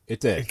 It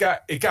did.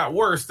 It got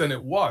worse than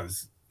it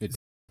was.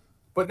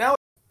 But now,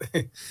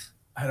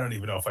 I don't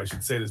even know if I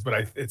should say this,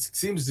 but it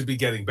seems to be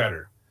getting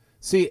better.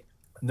 See,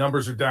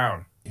 numbers are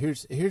down.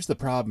 Here's the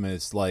problem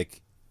is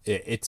like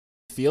it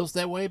feels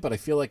that way, but I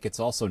feel like it's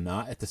also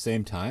not at the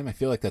same time. I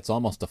feel like that's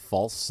almost a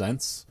false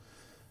sense.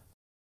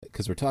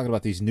 Because we're talking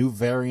about these new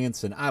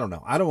variants, and I don't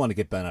know. I don't want to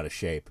get bent out of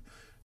shape.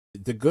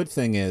 The good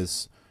thing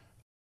is,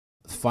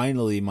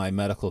 finally, my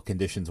medical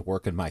conditions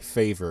work in my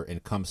favor,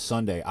 and come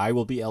Sunday, I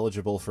will be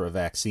eligible for a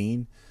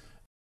vaccine.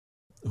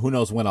 Who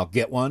knows when I'll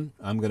get one?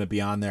 I'm going to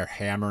be on there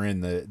hammering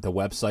the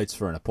websites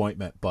for an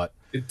appointment, but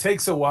it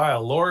takes a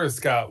while. Laura's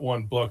got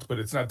one booked, but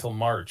it's not till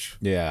March.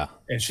 Yeah,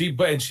 and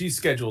she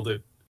scheduled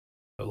it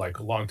like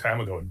a long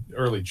time ago,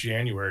 early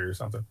January or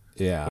something.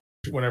 Yeah,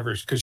 whenever,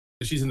 because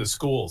she's in the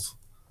schools.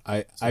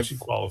 She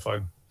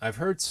qualified. I've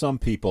heard some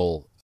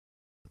people.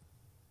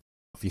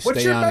 If you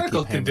What's stay your on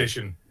medical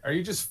condition? Are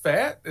you just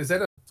fat? Is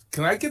that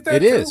can I get that?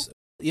 It is.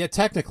 Yeah,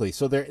 technically.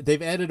 So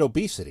they've added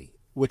obesity,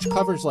 which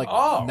covers like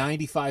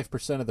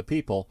 95% of the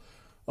people.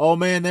 Oh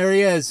man, there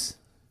he is,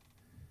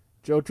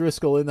 Joe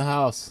Driscoll in the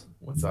house.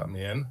 What's up,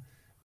 man?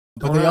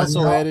 But they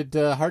also added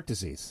heart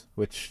disease,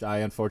 which I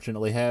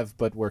unfortunately have,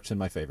 but works in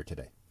my favor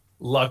today.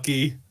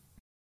 Lucky.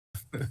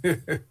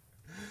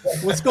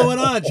 What's going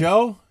on,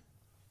 Joe?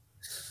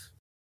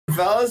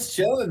 Fellas,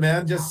 chilling,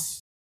 man.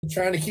 Just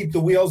trying to keep the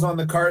wheels on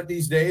the cart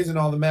these days and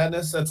all the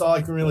madness. That's all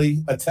I can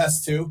really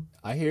attest to.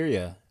 I hear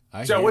you.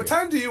 Joe, what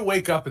time do you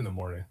wake up in the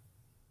morning?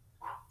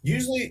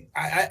 Usually,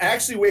 I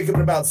actually wake up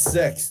at about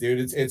 6,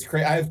 dude. It's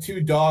crazy. I have 2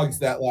 dogs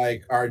that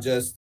like are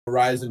just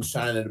rise and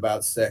shine at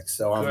about 6.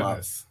 So I'm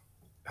up.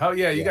 Hell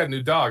yeah, you got a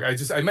new dog.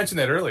 I mentioned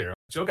that earlier.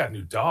 Joe got a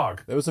new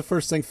dog. That was the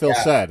first thing Phil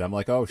said. I'm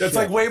like, oh, that's shit.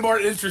 like way more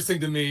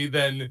interesting to me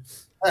than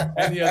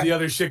any of the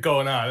other shit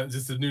going on. It's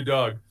just a new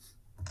dog.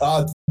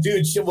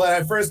 Dude, when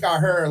I first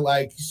got her,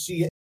 like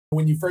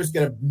when you first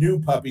get a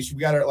new puppy, we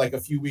got her like a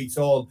few weeks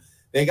old.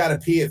 They got to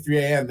pee at 3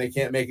 a.m. They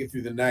can't make it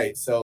through the night.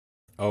 So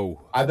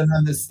I've been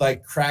on this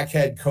like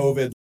crackhead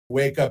COVID,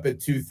 wake up at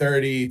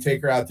 2:30,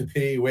 take her out to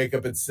pee, wake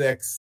up at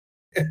 6.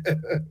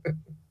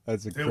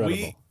 That's incredible.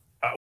 Dude,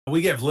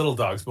 we get little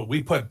dogs, but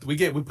we put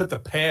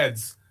the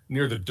pads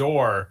near the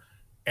door,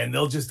 and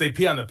they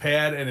pee on the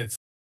pad, and it's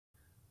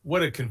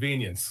what a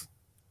convenience.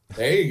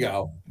 There you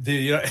go.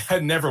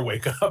 I'd never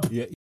wake up.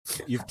 Yeah,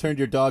 you've turned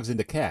your dogs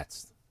into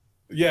cats.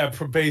 Yeah,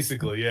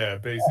 basically. I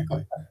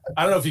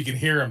don't know if you can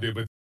hear them, dude,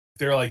 but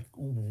they're like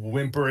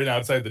whimpering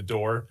outside the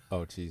door.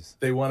 Oh, geez.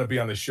 They want to be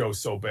on the show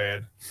so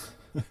bad.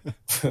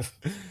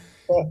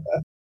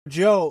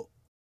 Joe,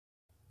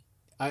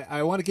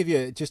 I want to give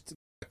you just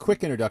a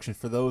quick introduction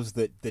for those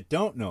that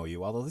don't know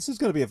you, although this is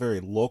going to be a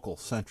very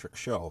local-centric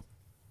show.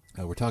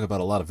 We're talking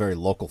about a lot of very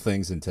local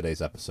things in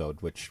today's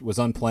episode, which was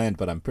unplanned,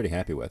 but I'm pretty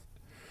happy with.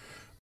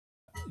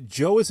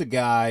 Joe is a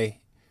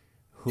guy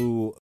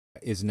who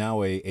is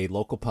now a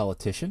local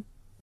politician.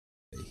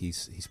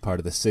 He's part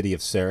of the city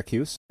of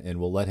Syracuse, and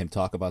we'll let him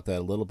talk about that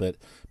a little bit.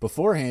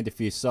 Beforehand,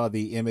 if you saw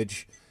the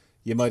image,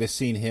 you might have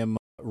seen him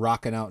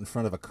rocking out in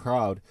front of a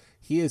crowd.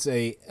 He is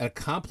an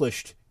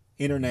accomplished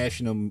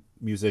international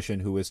musician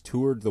who has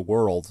toured the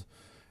world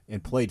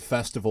and played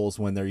festivals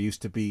when there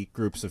used to be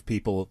groups of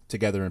people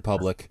together in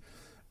public,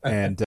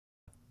 and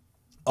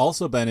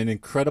also been an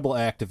incredible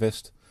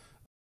activist,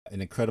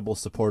 an incredible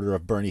supporter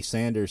of Bernie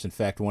Sanders. In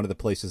fact, one of the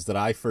places that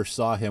I first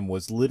saw him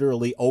was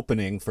literally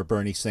opening for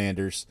Bernie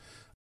Sanders,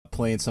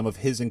 playing some of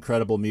his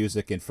incredible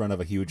music in front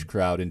of a huge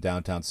crowd in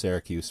downtown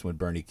Syracuse when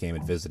Bernie came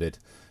and visited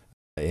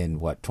in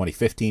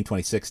 2015,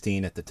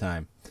 2016 at the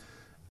time.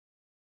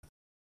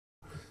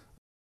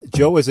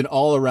 Joe is an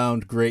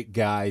all-around great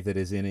guy that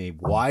is in a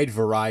wide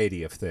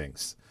variety of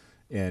things,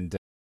 and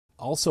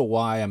also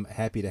why I'm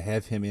happy to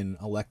have him in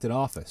elected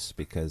office,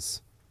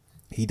 because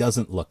he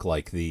doesn't look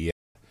like the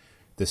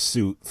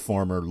suit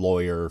former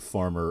lawyer,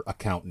 former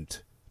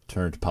accountant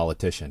turned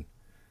politician,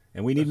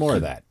 and we need more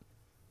of that.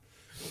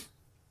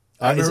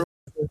 I remember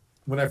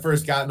when I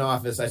first got in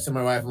office, I said to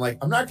my wife, I'm like,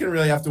 I'm not going to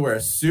really have to wear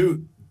a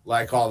suit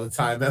like all the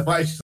time. And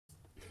my,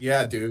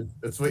 yeah, dude,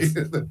 that's what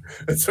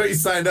you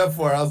signed up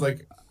for. I was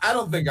like, I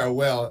don't think I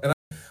will. And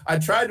I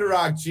tried to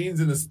rock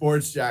jeans and a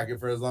sports jacket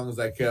for as long as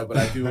I could, but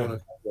I do own a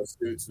couple of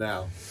suits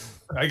now.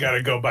 I got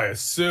to go buy a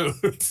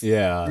suit.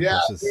 Yeah.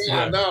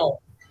 No.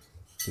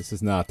 This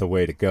is not the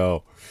way to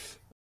go.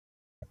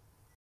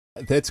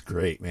 That's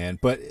great, man.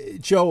 But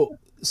Joe,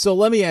 so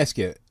let me ask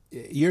you,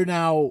 you're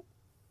now,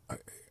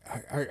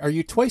 are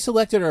you twice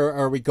elected, or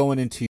are we going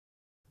into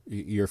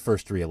your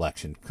first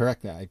re-election?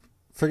 Correct? I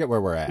forget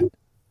where we're at.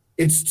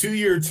 It's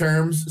 2-year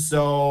terms,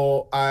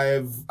 so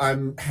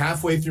I'm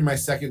halfway through my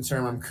second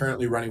term. I'm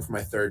currently running for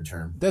my third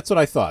term. That's what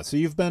I thought. So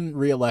you've been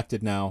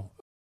reelected now.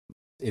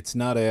 It's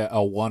not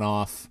a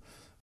one-off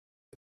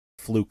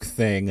fluke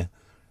thing.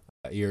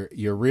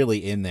 You're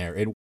really in there.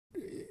 And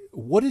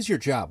what is your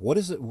job? What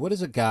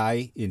does a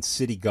guy in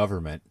city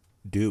government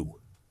do?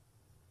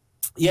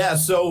 Yeah,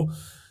 so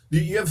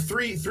you have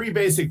three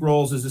basic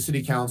roles as a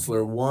city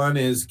councilor. One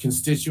is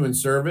constituent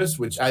service,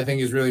 which I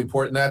think is really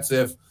important. That's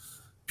if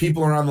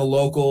people are on the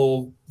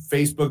local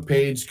Facebook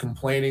page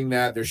complaining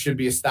that there should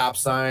be a stop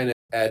sign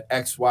at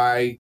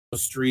XY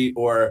street,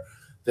 or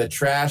the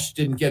trash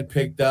didn't get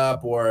picked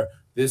up, or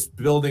this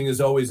building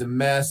is always a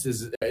mess.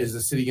 Is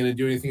the city going to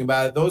do anything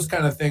about it? Those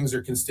kind of things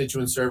are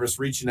constituent service,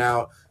 reaching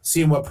out,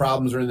 seeing what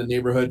problems are in the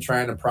neighborhood,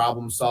 trying to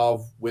problem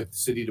solve with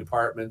city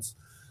departments.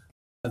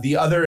 The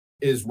other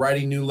is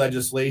writing new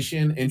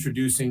legislation,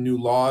 introducing new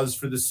laws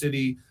for the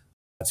city,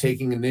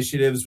 taking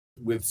initiatives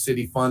with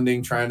city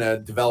funding, trying to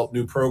develop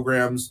new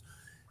programs.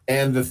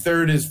 And the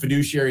third is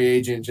fiduciary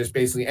agent, just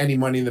basically any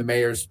money the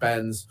mayor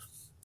spends,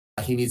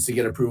 he needs to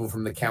get approval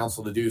from the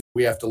council to do.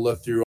 We have to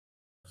look through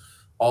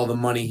all the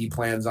money he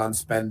plans on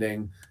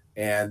spending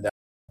and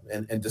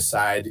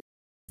decide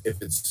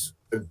if it's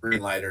a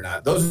green light or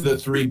not. Those are the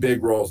three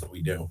big roles that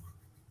we do.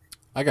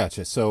 I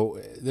gotcha. So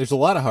there's a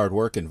lot of hard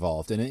work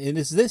involved. And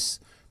is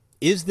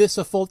this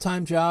a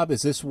full-time job?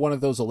 Is this one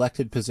of those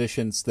elected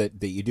positions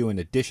that you do in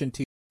addition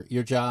to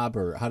your job,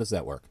 or how does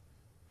that work?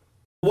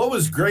 What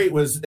was great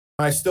was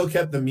I still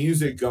kept the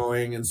music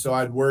going, and so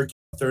I'd work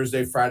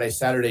Thursday, Friday,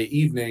 Saturday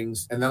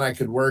evenings, and then I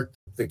could work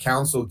the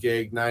council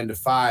gig 9 to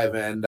 5,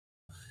 and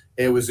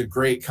it was a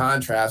great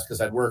contrast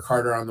because I'd work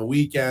harder on the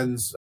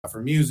weekends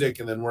for music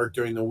and then work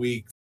during the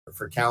week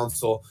for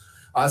council.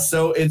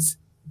 So it's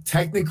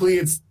technically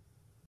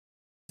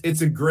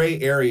it's a gray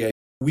area.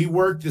 We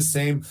work the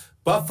same.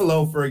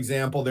 Buffalo, for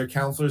example, their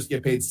counselors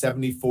get paid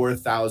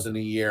 $74,000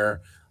 a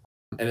year,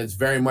 and it's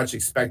very much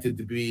expected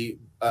to be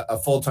a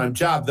full-time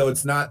job, though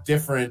it's not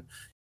different.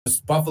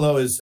 Buffalo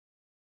is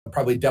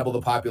probably double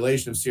the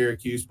population of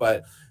Syracuse,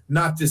 but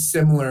not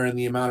dissimilar in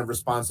the amount of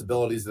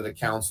responsibilities that a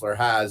counselor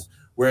has,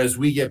 whereas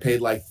we get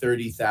paid like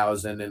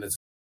 $30,000, and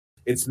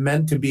it's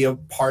meant to be a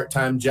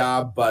part-time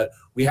job, but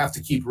we have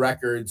to keep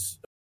records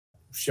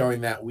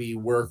showing that we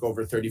work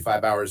over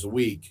 35 hours a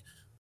week.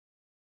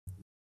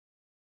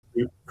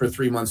 for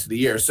 3 months of the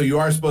year. So you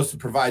are supposed to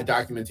provide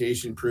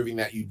documentation proving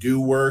that you do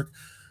work,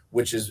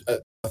 which is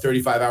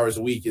 35 hours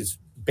a week is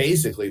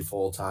basically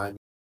full time,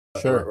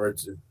 Sure. or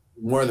it's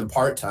more than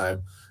part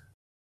time.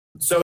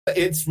 So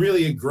it's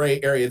really a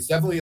gray area. It's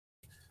definitely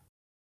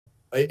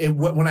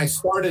when I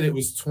started, it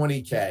was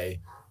 20K,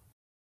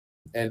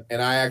 and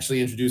I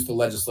actually introduced the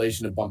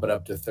legislation to bump it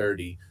up to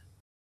 30,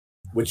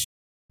 which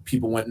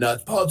people went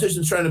nuts.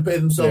 Politicians trying to pay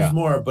themselves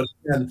more, but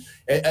again,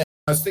 I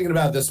was thinking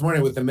about it this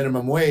morning with the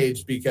minimum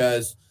wage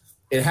because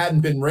it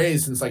hadn't been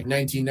raised since like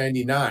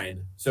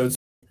 1999. So it's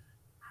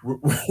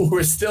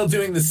we're still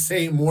doing the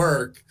same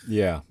work.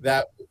 Yeah,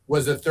 that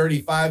was a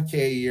 35K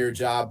a year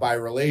job by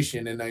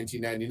relation in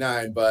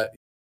 1999, but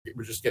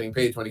we're just getting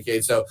paid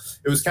 20K. So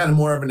it was kind of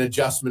more of an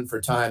adjustment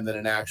for time than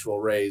an actual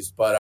raise.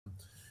 But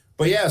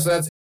yeah,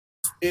 so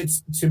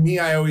it's to me,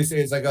 I always say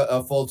it's like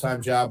a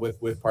full-time job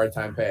with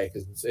part-time pay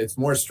because it's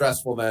more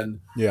stressful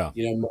than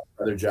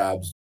other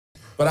jobs.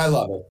 But I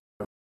love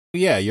it.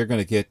 Yeah, you're going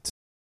to get.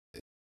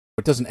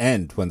 It doesn't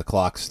end when the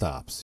clock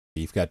stops.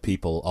 You've got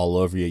people all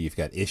over you. You've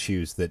got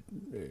issues that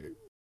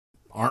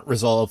aren't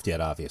resolved yet,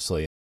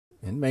 obviously,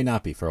 and may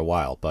not be for a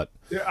while. But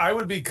yeah, I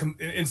would be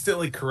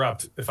instantly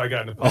corrupt if I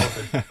got into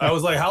politics. I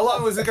was like, how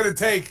long was it going to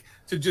take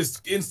to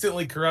just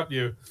instantly corrupt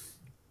you?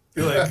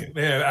 Be like,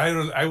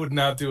 man, I would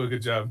not do a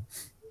good job.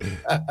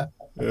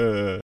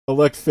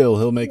 Elect Phil.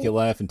 He'll make you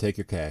laugh and take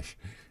your cash.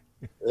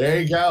 There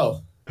you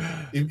go.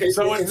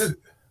 So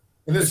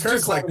in this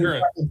current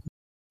climate,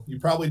 you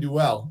probably do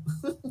well.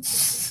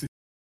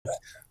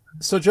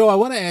 So, Joe, I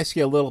want to ask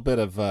you a little bit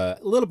of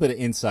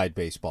inside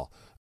baseball.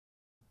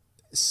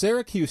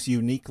 Syracuse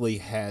uniquely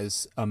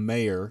has a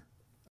mayor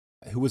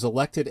who was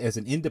elected as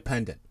an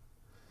independent.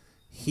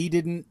 He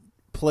didn't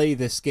play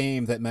this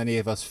game that many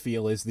of us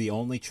feel is the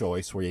only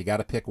choice, where you got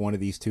to pick one of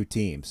these two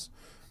teams,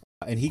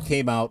 and he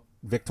came out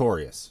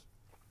victorious.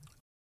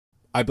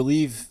 I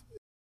believe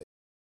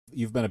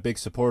you've been a big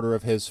supporter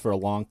of his for a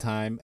long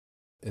time.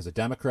 As a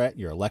Democrat,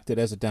 you're elected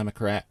as a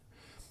Democrat.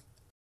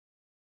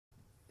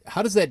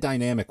 How does that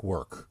dynamic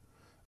work?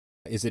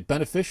 Is it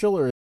beneficial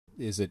or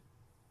is it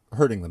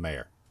hurting the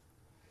mayor?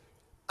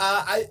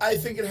 I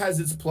think it has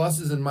its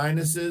pluses and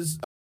minuses.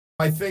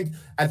 I think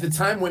at the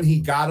time when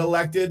he got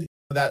elected,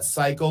 that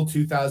cycle,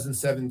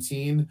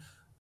 2017,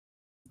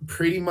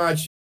 pretty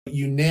much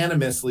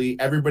unanimously,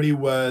 everybody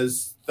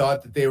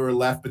thought that they were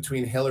left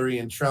between Hillary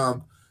and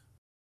Trump.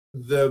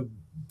 The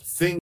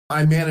thing,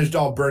 I managed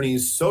all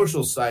Bernie's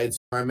social sites.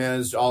 I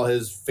managed all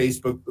his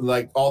Facebook,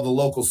 like all the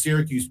local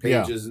Syracuse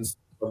pages and stuff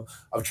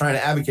of trying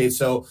to advocate.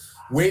 So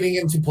wading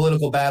into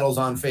political battles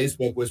on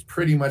Facebook was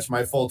pretty much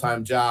my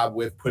full-time job,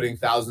 with putting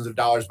thousands of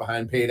dollars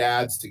behind paid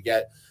ads to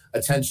get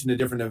attention to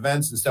different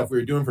events and stuff we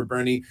were doing for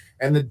Bernie.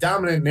 And the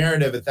dominant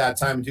narrative at that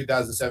time in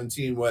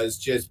 2017 was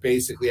just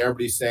basically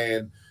everybody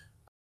saying,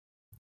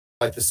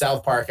 like the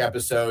South Park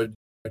episode,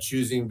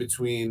 choosing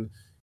between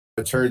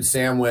a turd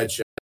sandwich.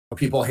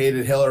 People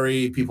hated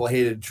Hillary, people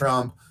hated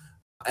Trump,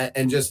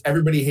 and just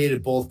everybody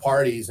hated both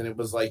parties. And it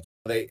was like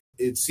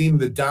it seemed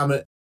the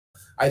dominant.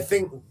 I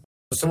think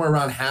somewhere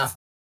around half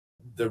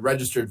the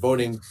registered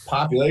voting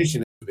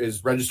population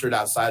is registered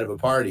outside of a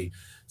party.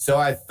 So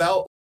I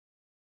felt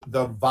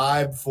the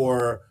vibe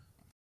for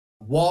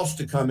Walsh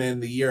to come in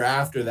the year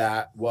after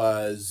that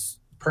was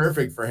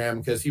perfect for him,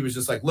 because he was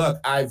just like, look,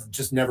 I've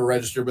just never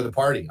registered with a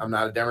party. I'm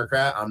not a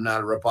Democrat. I'm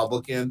not a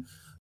Republican.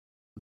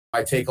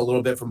 I take a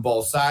little bit from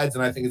both sides,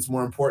 and I think it's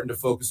more important to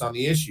focus on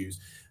the issues.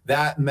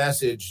 That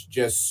message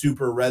just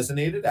super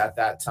resonated at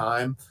that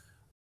time.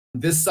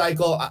 This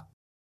cycle,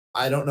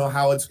 I don't know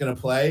how it's going to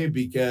play,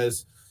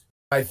 because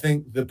I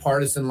think the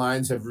partisan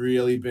lines have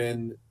really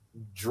been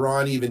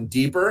drawn even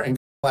deeper, and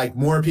like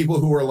more people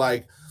who were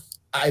like,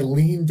 I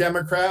lean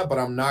Democrat, but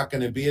I'm not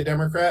going to be a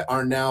Democrat,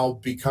 are now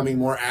becoming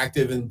more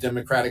active in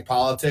Democratic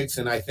politics.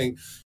 And I think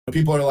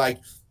people are like,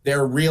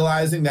 they're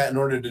realizing that in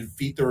order to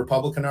defeat the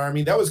Republican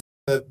Army, that was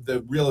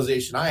the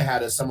realization I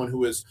had as someone who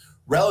was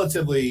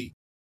relatively,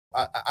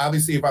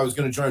 obviously, if I was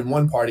going to join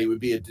one party, it would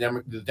be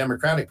the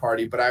Democratic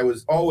Party, but I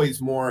was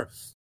always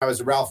I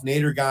was a Ralph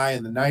Nader guy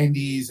in the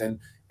 90s and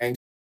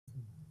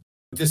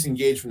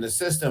disengaged from the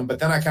system. But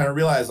then I kind of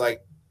realized,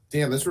 like,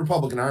 damn, this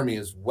Republican Army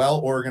is well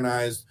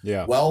organized,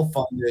 well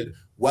funded,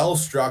 well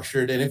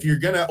structured. And if you're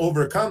going to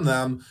overcome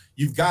them,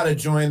 you've got to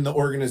join the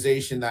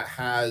organization that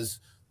has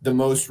the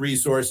most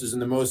resources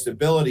and the most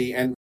ability.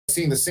 And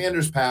seeing the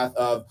Sanders path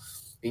of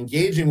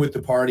engaging with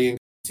the party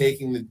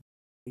and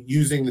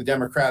using the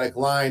Democratic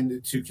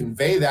line to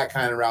convey that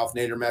kind of Ralph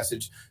Nader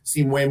message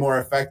seemed way more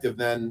effective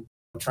than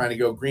trying to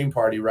go Green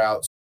Party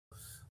routes.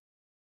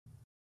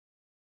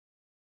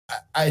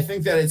 I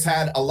think that it's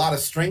had a lot of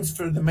strengths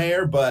for the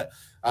mayor, but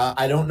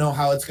I don't know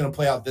how it's going to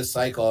play out this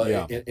cycle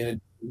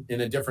in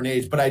a different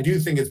age. But I do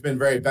think it's been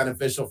very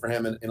beneficial for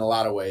him in a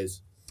lot of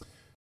ways.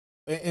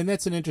 And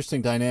that's an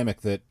interesting dynamic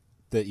that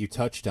you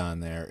touched on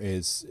there,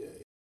 is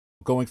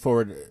going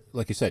forward,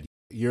 like you said,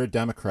 you're a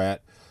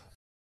Democrat.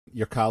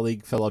 Your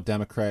colleague, fellow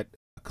Democrat,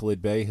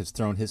 Khalid Bey, has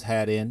thrown his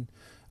hat in.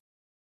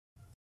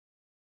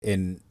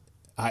 And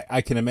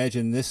I can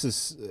imagine this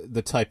is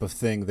the type of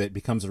thing that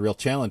becomes a real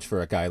challenge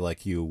for a guy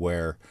like you,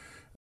 where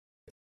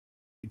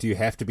do you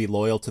have to be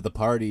loyal to the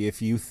party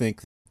if you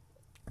think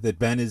that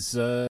Ben is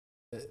a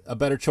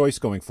better choice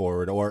going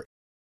forward? Or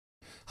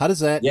how does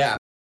that,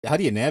 how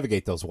do you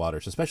navigate those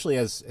waters, especially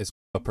as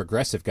a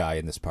progressive guy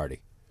in this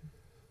party?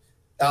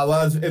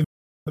 Well, it's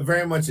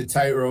very much a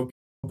tightrope,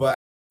 but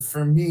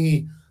for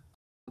me,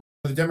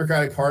 the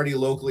Democratic Party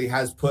locally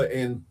has put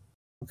in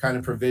kind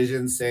of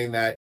provisions saying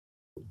that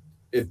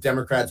if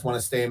Democrats want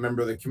to stay a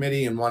member of the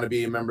committee and want to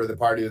be a member of the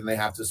party, then they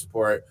have to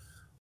support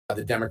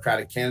the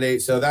Democratic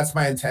candidate. So that's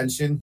my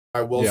intention.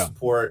 I will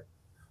support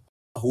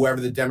whoever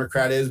the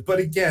Democrat is. But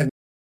again,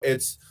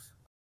 it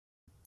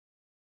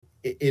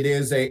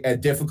is a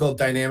difficult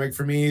dynamic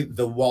for me.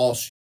 The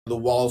Walsh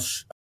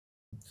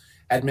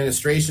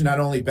administration, not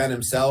only Ben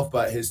himself,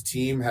 but his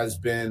team has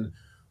been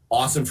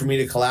awesome for me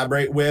to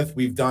collaborate with.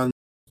 We've done,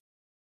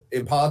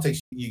 in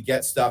politics, you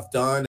get stuff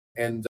done,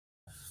 and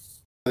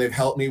they've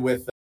helped me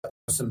with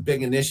some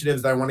big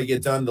initiatives that I want to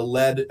get done. The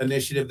lead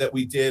initiative that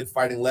we did,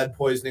 fighting lead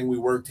poisoning, we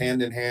worked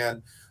hand in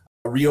hand.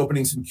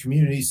 Reopening some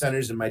community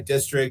centers in my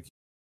district,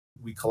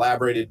 we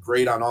collaborated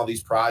great on all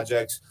these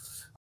projects.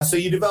 So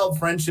you develop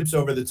friendships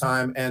over the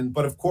time,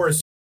 but of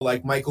course,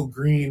 like Michael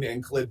Green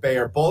and Khalid Bey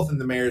are both in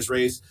the mayor's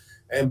race,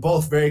 and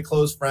both very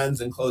close friends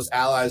and close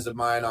allies of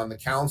mine on the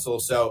council.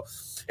 So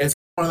it's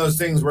one of those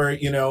things where,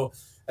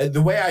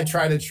 the way I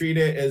try to treat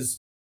it is,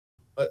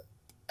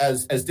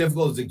 as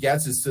difficult as it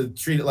gets, is to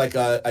treat it like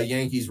a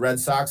Yankees Red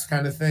Sox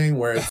kind of thing,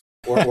 where it's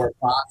or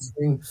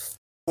boxing,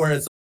 where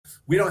it's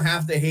we don't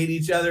have to hate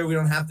each other, we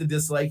don't have to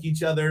dislike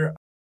each other.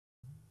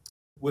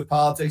 With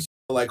politics,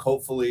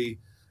 hopefully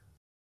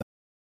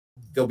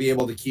they'll be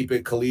able to keep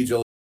it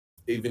collegial,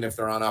 even if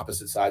they're on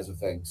opposite sides of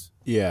things.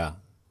 Yeah,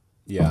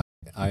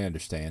 I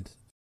understand.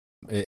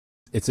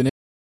 It's an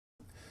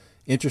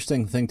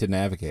interesting thing to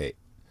navigate.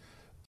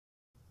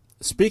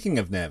 Speaking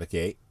of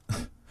navigate.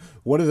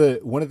 One of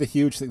the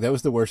huge things, that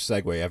was the worst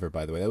segue ever,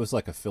 by the way. That was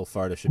like a Phil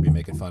Farda should be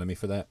making fun of me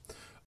for that.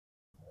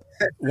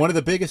 One of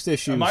the biggest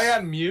issues. Am I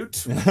on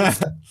mute?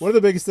 One of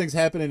the biggest things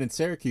happening in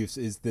Syracuse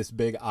is this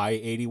big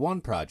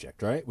I-81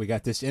 project, right? We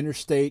got this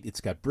interstate.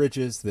 It's got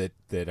bridges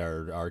that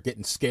are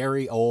getting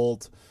scary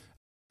old.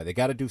 They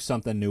got to do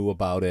something new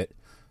about it.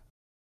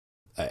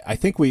 I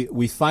think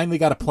we finally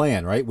got a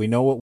plan, right? We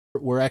know what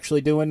we're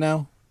actually doing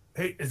now.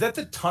 Hey, is that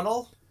the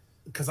tunnel?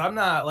 Because I'm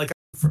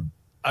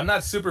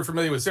not super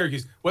familiar with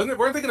Syracuse. Weren't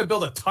they going to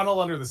build a tunnel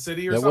under the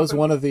city or something? That was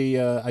one of the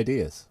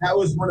ideas. That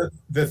was one of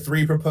the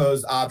three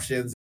proposed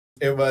options.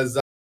 It was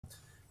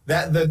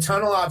that the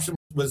tunnel option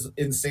was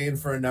insane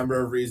for a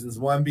number of reasons.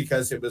 One,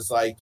 because it was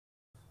like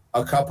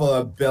a couple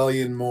of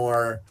billion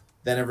more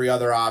than every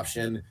other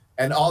option.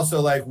 And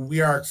also,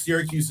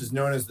 Syracuse is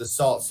known as the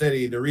Salt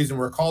City. The reason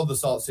we're called the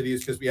Salt City is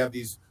because we have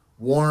these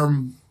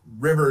warm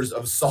rivers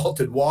of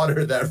salted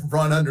water that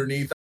run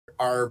underneath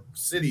our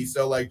city.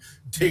 So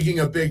digging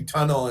a big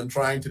tunnel and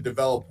trying to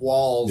develop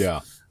walls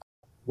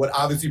would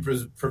obviously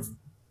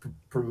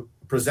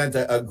present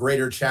a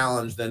greater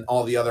challenge than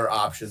all the other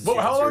options. Well,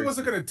 how long was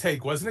it going to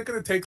take? Wasn't it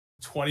going to take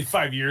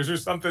 25 years or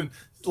something?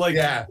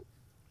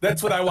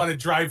 That's what I want to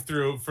drive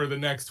through for the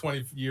next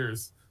 20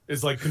 years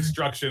is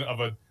construction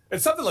of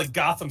it's something like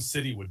Gotham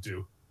City would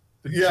do.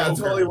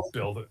 Totally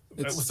build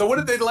it. So what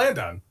did they land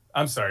on?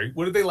 I'm sorry.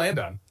 What did they land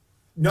on?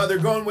 No, they're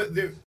going with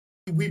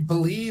we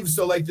believe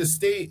so. The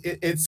state,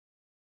 it's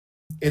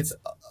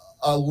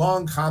a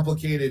long,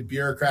 complicated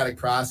bureaucratic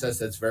process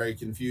that's very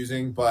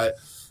confusing. But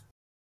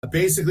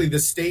basically, the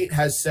state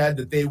has said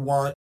that they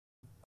want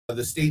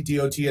the state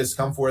DOT has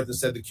come forth and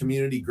said the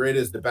community grid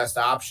is the best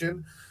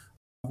option,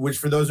 which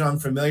for those who are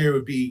unfamiliar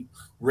would be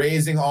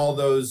raising all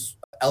those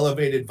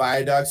elevated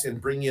viaducts and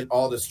bringing it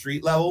all to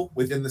street level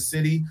within the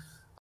city.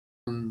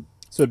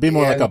 So it'd be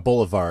more like a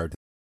boulevard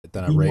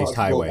than a raised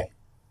highway.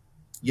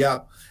 Yeah.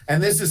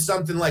 And this is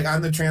something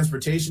I'm the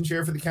transportation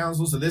chair for the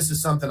council. So this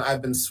is something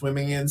I've been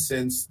swimming in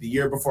since the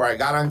year before I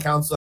got on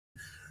council.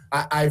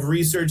 I've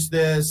researched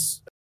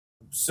this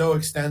so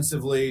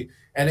extensively,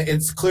 and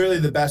it's clearly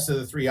the best of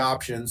the three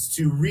options.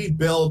 To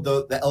rebuild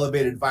the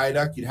elevated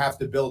viaduct, you'd have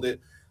to build it,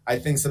 I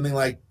think, something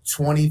like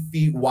 20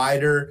 feet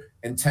wider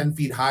and 10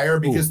 feet higher,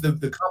 because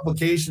the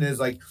complication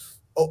is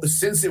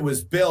since it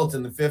was built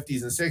in the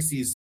 50s and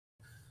 60s,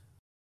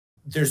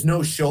 there's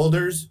no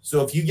shoulders.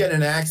 So if you get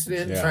an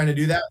accident trying to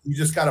do that, you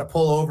just got to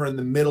pull over in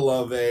the middle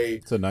of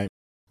it's a nightmare.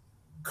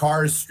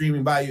 Cars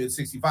streaming by you at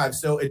 65.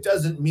 So it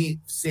doesn't meet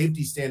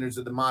safety standards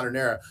of the modern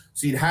era.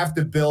 So you'd have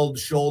to build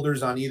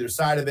shoulders on either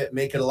side of it,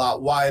 make it a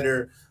lot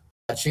wider,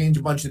 change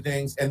a bunch of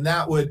things. And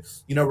that would,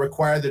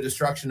 require the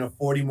destruction of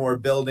 40 more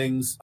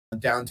buildings in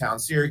downtown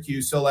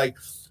Syracuse. So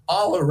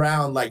all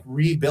around,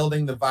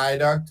 rebuilding the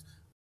viaduct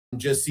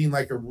just seemed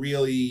like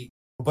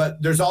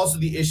but there's also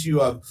the issue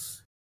of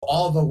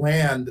all the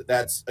land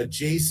that's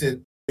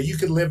adjacent. You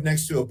could live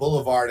next to a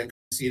boulevard and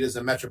see it as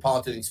a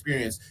metropolitan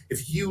experience.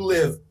 If you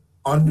live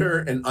under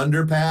an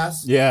underpass,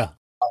 yeah,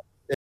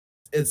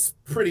 it's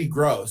pretty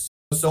gross.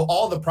 So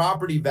all the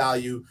property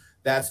value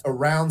that's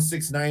around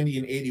 690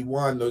 and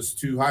 81, those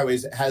two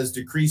highways, has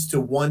decreased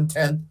to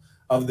 1/10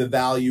 of the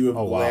value of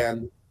the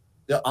land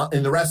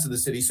in the rest of the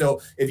city. So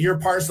if your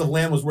parcel of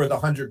land was worth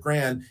 100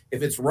 grand,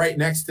 if it's right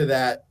next to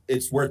that,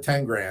 it's worth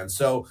 10 grand.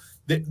 So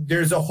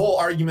there's a whole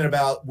argument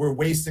about we're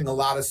wasting a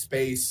lot of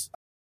space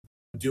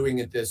doing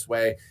it this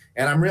way.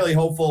 And I'm really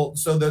hopeful.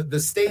 So the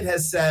state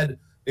has said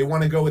they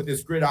want to go with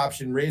this grid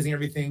option, raising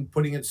everything,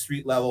 putting it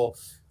street level.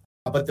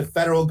 But the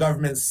federal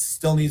government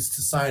still needs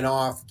to sign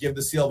off, give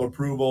the seal of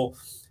approval.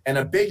 And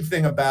a big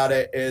thing about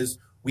it is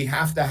we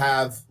have to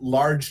have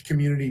large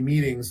community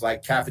meetings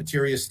like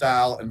cafeteria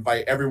style,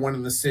 invite everyone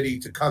in the city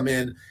to come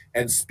in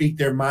and speak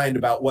their mind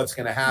about what's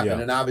going to happen.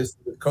 Yeah. And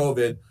obviously with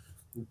COVID,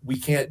 we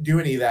can't do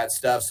any of that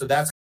stuff. So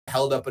that's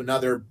held up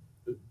another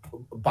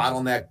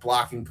bottleneck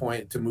blocking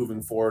point to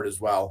moving forward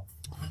as well.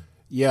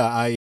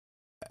 Yeah,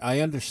 I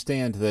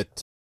understand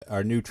that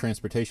our new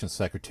transportation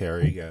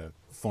secretary,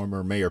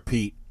 former Mayor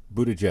Pete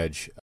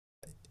Buttigieg,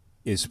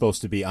 is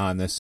supposed to be on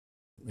this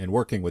and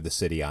working with the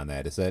city on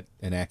that. Is that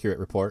an accurate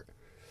report?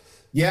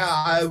 Yeah,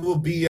 I will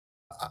be.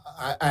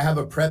 I have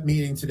a prep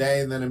meeting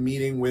today and then a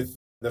meeting with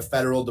the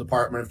Federal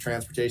Department of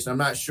Transportation. I'm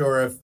not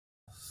sure if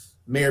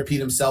Mayor Pete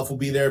himself will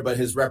be there, but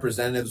his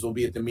representatives will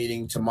be at the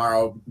meeting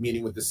tomorrow,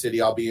 meeting with the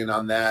city. I'll be in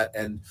on that.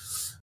 And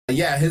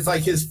yeah,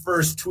 his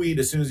first tweet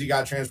as soon as he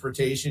got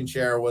transportation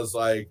chair was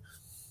like,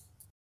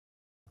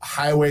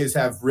 highways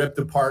have ripped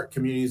apart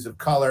communities of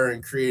color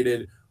and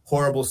created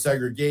horrible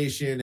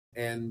segregation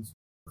and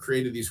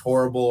created these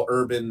horrible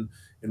urban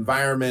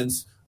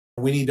environments.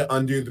 We need to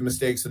undo the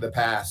mistakes of the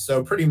past.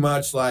 So pretty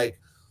much like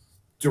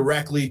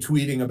directly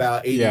tweeting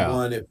about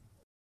 81. Yeah.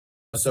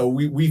 So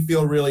we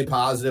feel really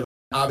positive.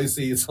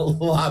 Obviously, it's a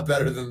lot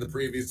better than the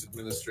previous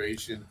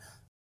administration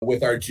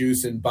with our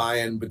juice and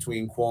buy-in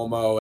between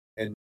Cuomo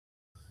and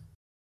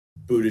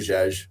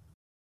Buttigieg.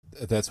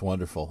 That's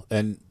wonderful.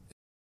 And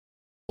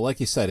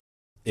like you said,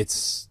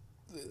 it's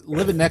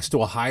living next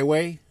to a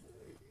highway.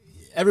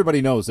 Everybody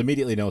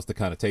immediately knows the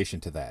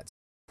connotation to that.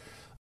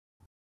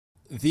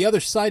 The other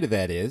side of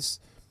that is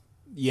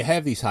you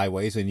have these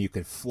highways and you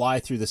can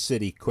fly through the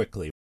city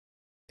quickly.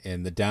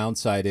 And the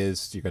downside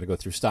is you're going to go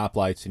through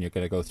stoplights and you're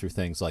going to go through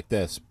things like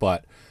this.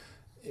 But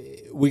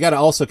we got to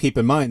also keep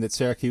in mind that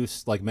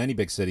Syracuse, like many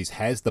big cities,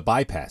 has the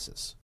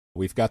bypasses.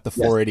 We've got the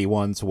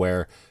 481s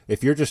where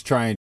if you're just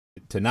trying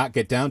to not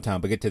get downtown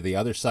but get to the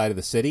other side of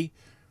the city,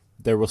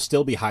 there will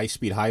still be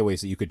high-speed highways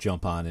that you could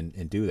jump on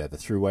and do that, the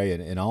thruway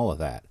and all of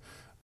that.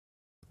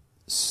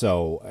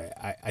 So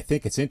I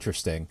think it's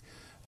interesting.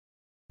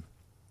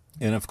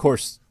 And, of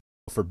course,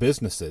 for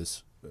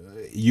businesses,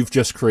 you've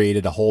just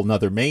created a whole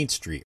nother main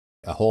street,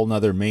 a whole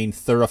nother main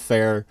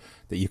thoroughfare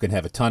that you can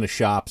have a ton of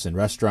shops and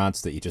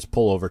restaurants that you just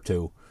pull over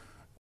to.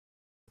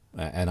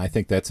 And I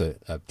think that's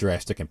a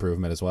drastic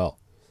improvement as well.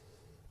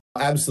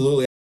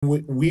 Absolutely.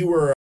 We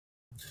were,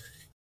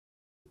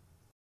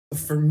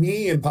 for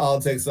me in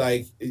politics,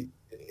 like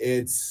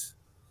it's,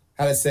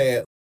 how to say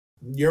it,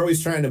 you're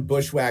always trying to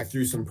bushwhack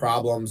through some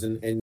problems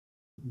and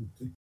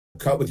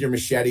cut with your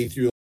machete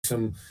through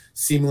some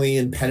seemingly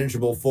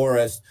impenetrable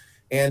forest.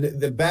 And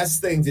the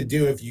best thing to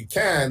do, if you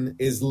can,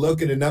 is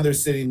look at another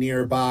city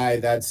nearby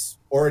that's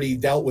already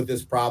dealt with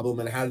this problem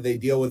and how do they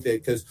deal with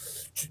it?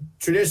 Because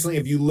traditionally,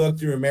 if you look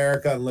through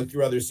America and look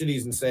through other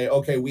cities and say,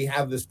 okay, we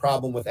have this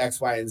problem with X,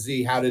 Y, and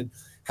Z, how did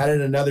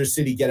another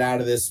city get out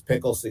of this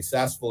pickle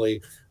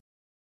successfully?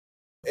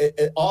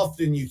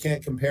 Often you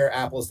can't compare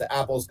apples to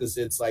apples because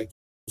it's like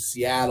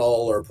Seattle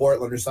or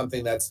Portland or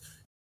something that's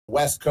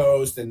West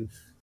Coast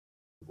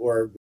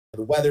or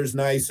the weather's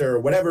nicer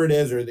or whatever it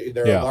is, or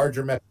they're a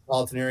larger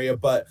metropolitan area.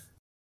 But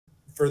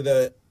for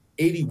the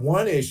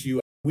 81 issue,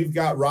 we've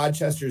got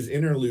Rochester's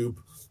Inner Loop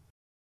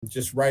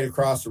just right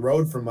across the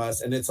road from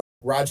us. And it's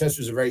like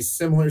Rochester's a very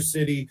similar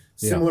city,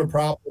 similar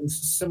problems,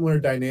 similar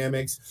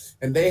dynamics.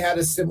 And they had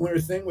a similar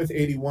thing with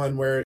 81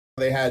 where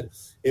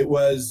it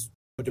was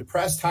a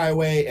depressed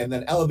highway and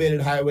then elevated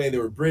highway.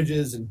 There were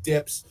bridges and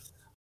dips,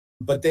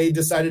 but they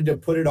decided to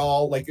put it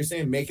all, like you're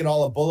saying, make it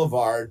all a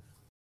boulevard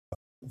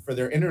for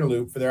their inner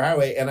loop, for their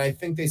highway. And I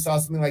think they saw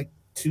something like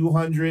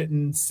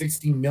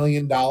 $260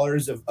 million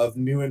of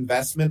new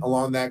investment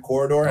along that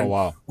corridor. And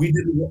wow. We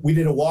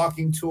did a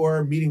walking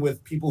tour, meeting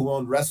with people who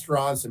own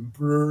restaurants and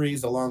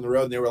breweries along the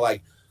road. And they were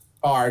like,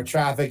 our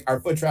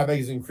foot traffic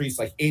has increased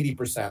like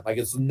 80%. Like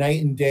it's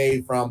night and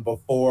day from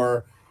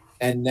before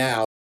and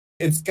now.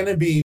 It's going to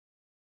be,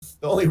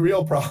 the only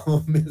real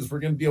problem is we're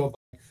going to deal with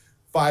like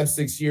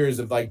 5-6 years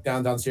of like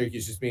downtown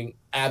Syracuse just being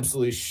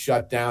absolutely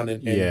shut down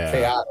and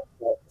chaotic.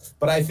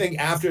 But I think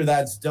after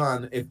that's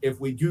done, if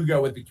we do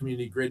go with the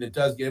community grid and it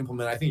does get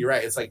implemented, I think you're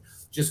right. It's like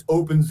just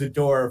opens the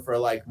door for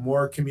like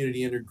more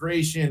community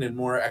integration and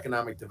more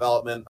economic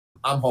development.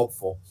 I'm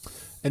hopeful.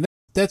 And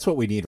that's what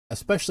we need,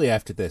 especially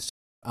after this.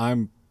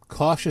 I'm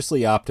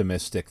cautiously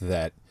optimistic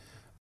that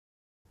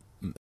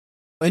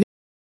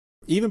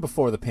even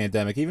before the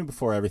pandemic, even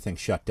before everything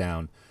shut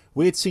down,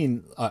 we had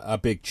seen a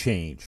big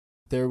change.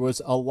 There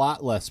was a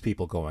lot less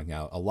people going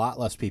out, a lot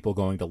less people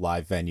going to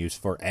live venues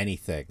for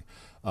anything.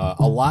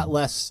 A lot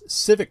less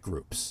civic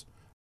groups.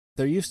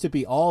 there used to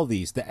be all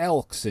these, the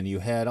Elks, and you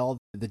had all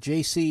the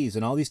JCs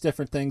and all these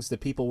different things that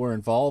people were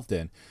involved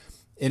in.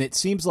 And it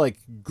seems like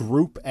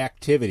group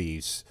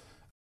activities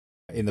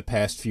in the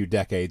past few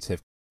decades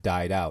have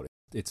died out.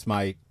 It's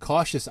my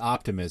cautious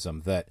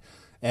optimism that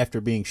after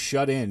being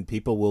shut in,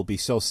 people will be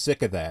so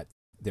sick of that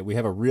we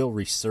have a real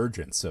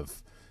resurgence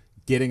of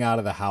getting out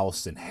of the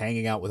house and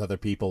hanging out with other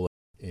people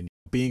and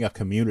being a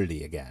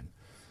community again.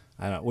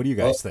 I don't know. What do you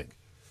guys think?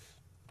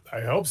 I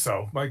hope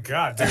so. My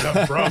God, dude,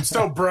 I'm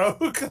so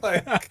broke.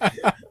 Like,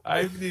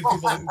 I need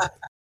people.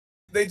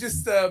 They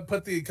just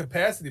put the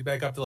capacity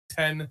back up to like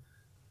 10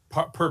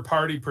 per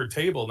party per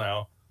table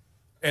now,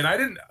 and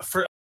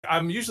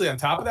I'm usually on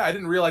top of that. I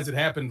didn't realize it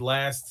happened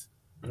last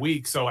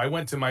week, so I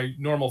went to my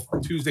normal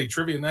Tuesday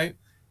trivia night,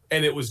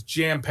 and it was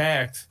jam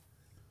packed,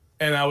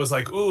 and I was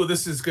like, "Ooh,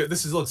 this is good.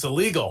 Looks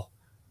illegal,"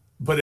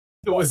 but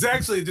it was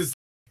actually just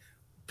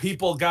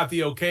people got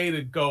the okay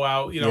to go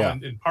out,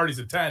 in parties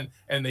of 10,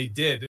 and they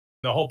did.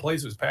 The whole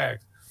place was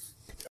packed.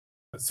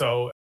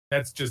 So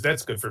that's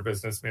good for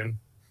business, man.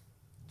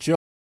 Joe,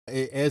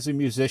 as a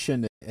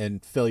musician,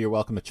 and Phil, you're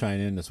welcome to chime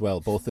in as well,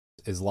 both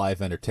as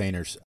live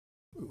entertainers,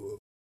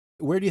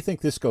 where do you think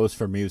this goes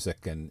for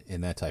music and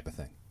that type of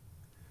thing?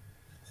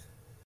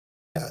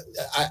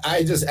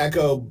 I just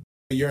echo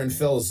your and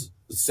Phil's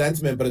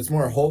sentiment, but it's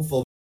more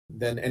hopeful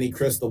than any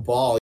crystal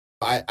ball.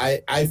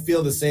 I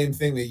feel the same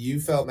thing that you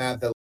felt,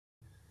 Matt, that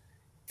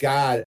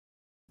God,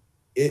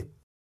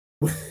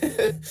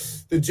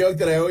 the joke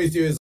that I always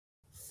do is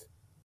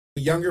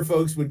younger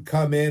folks would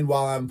come in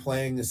while I'm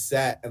playing a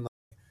set and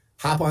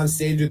hop on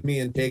stage with me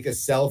and take a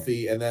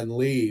selfie and then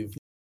leave.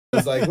 I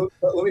was like,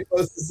 let me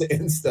post this to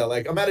Insta.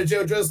 Like, I'm at a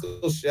Joe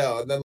Driscoll show,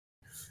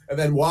 and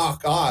then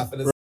walk off.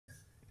 And it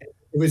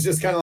was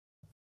just kind of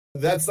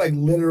that's like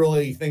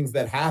literally things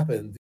that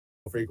happened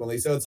frequently.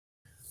 So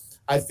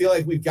I feel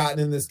like we've gotten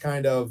in this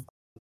kind of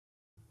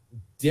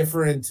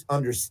different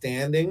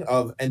understanding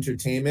of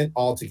entertainment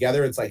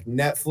altogether. It's like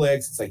Netflix,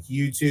 it's like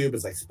YouTube,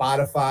 it's like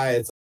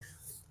Spotify.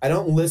 I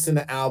don't listen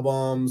to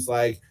albums.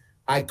 Like,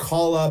 I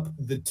call up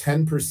the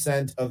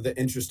 10% of the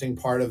interesting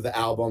part of the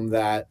album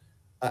that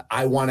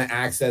I want to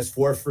access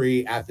for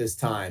free at this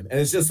time. And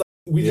it's just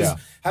like, we just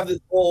have this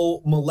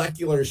whole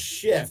molecular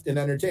shift in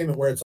entertainment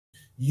where it's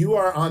like, you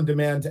are on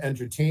demand to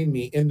entertain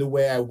me in the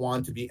way I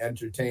want to be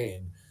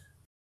entertained.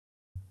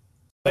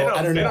 They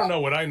don't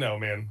know what I know,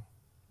 man.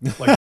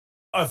 Like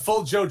a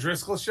full Joe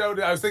Driscoll show.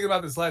 I was thinking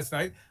about this last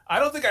night. I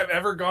don't think I've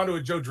ever gone to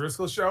a Joe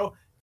Driscoll show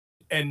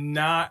and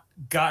not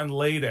gotten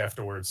laid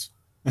afterwards.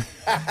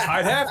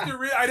 I'd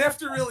have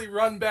to really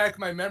run back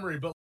my memory,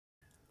 but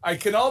I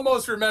can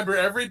almost remember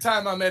every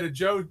time I'm at a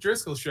Joe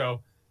Driscoll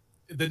show,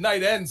 the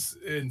night ends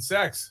in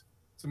sex.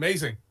 It's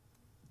amazing.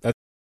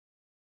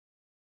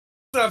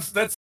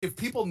 That's if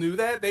people knew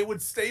that, they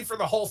would stay for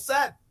the whole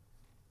set.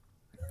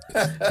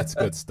 It's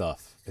good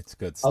stuff. It's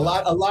good stuff.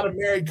 A lot of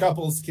married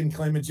couples can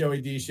claim a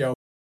Joey D show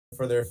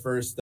for their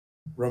first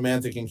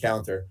romantic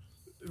encounter.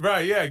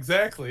 Right, yeah,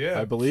 exactly, yeah.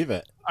 I believe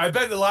it. I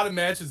bet a lot of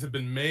matches have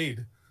been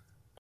made.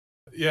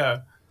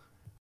 Yeah.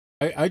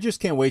 I just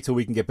can't wait till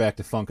we can get back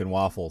to Funk and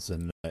Waffles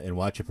and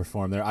watch you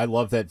perform there. I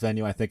love that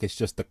venue. I think it's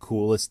just the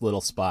coolest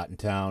little spot in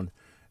town.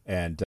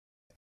 And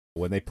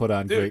when they put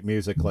on great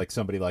music like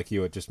somebody like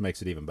you, it just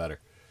makes it even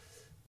better.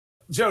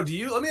 Joe,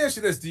 let me ask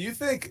you this. Do you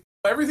think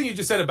everything you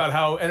just said about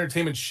how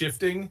entertainment's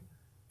shifting,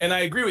 and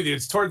I agree with you,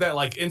 it's toward that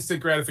like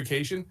instant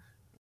gratification.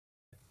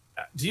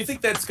 Do you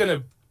think that's going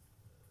to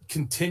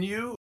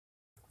continue?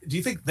 Do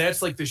you think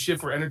that's like the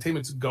shift where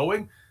entertainment's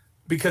going?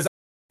 Because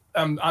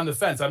I'm on the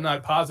fence. I'm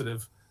not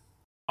positive.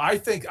 I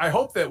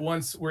hope that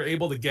once we're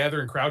able to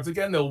gather in crowds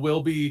again, there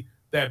will be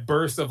that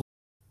burst of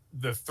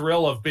the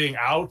thrill of being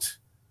out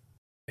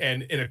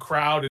and in a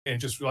crowd and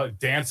just like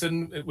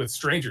dancing with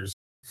strangers.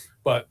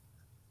 But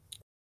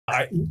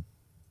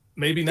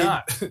maybe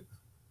not.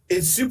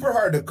 It's super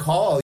hard to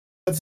call.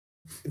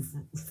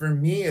 For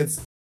me,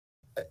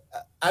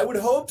 I would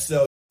hope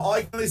so. All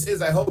I can really say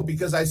is I hope,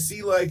 because I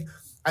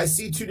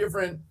see two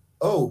different.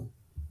 Oh,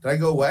 did I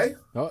go away?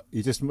 Oh,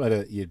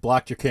 you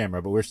blocked your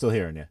camera, but we're still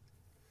hearing you.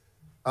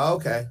 Oh,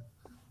 okay.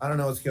 I don't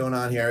know what's going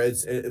on here.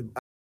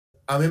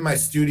 I'm in my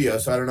studio,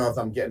 so I don't know if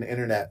I'm getting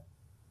internet.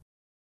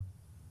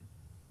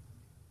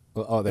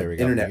 Oh, there we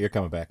go. Internet. You're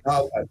coming back.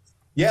 Oh,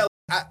 yeah.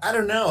 I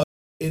don't know.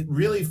 It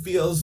really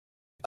feels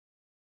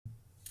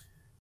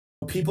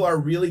people are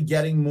really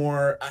getting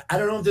more. I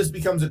don't know if this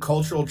becomes a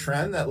cultural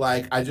trend that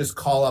like I just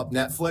call up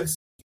Netflix.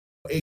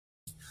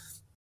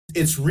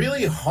 It's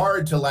really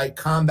hard to like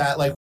combat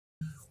like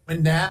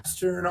when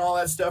Napster and all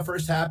that stuff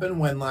first happened,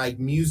 when like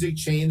music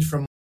changed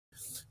from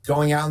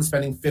going out and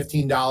spending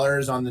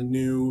 $15 on the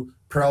new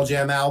Pearl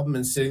Jam album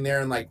and sitting there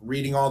and like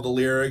reading all the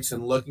lyrics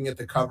and looking at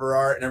the cover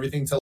art and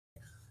everything to like,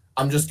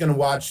 I'm just going to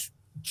watch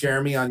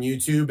Jeremy on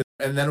YouTube.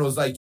 And then it was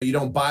like, you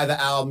don't buy the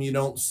album, you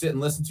don't sit and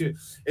listen to it.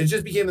 It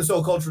just became this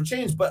whole cultural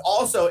change, but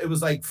also it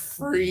was like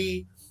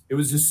free. It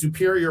was a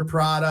superior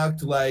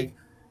product. Like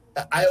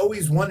I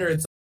always wonder,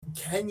 it's like,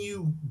 can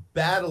you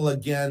battle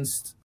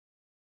against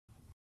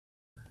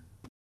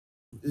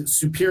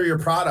superior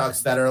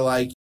products that are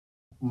like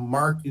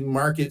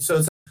market.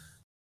 So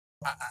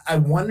I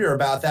wonder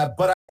about that,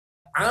 but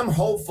I'm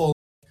hopeful.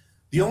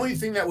 The only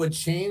thing that would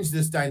change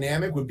this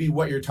dynamic would be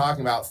what you're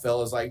talking about,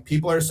 Phil, is like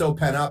people are so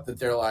pent up that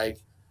they're like,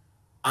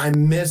 I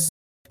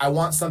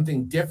want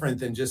something different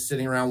than just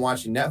sitting around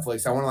watching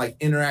Netflix. I want to like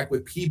interact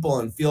with people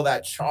and feel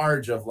that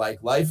charge of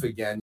like life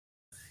again.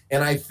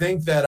 And I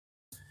think that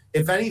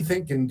if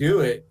anything can do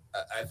it,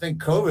 I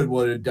think COVID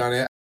would have done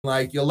it.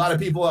 Like a lot of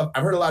people,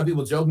 I've heard a lot of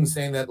people joking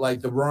saying that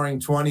like the roaring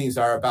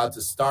 20s are about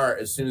to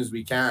start as soon as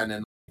we can.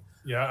 And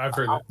yeah, I've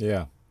heard it.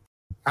 Yeah.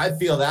 I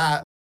feel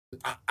that.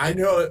 I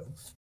know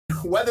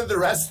whether the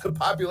rest of the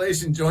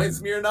population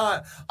joins me or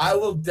not, I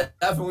will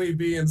definitely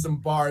be in some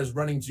bars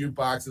running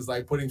jukeboxes,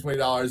 like putting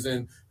 $20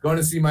 in, going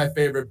to see my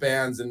favorite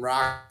bands and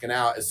rocking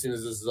out as soon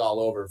as this is all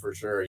over for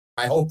sure.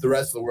 I hope the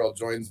rest of the world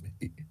joins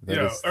me.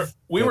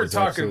 We were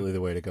talking absolutely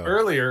the way to go.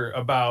 earlier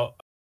about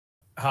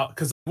how,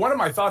 because one of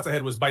my thoughts I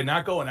had was by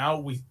not going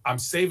out, I'm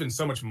saving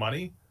so much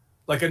money.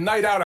 Like a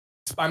night out,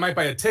 I might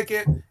buy a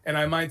ticket and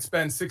I might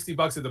spend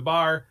 $60 at the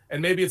bar,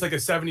 and maybe it's like a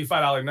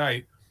 $75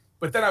 night.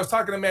 But then I was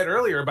talking to Matt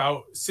earlier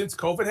about since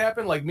COVID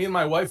happened, like me and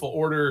my wife will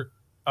order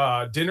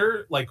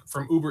dinner like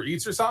from Uber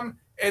Eats or something,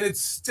 and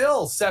it's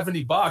still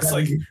 $70.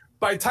 Like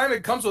by the time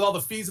it comes with all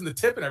the fees and the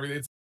tip and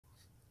everything,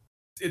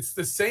 it's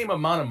the same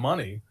amount of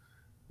money.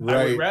 Right.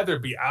 I would rather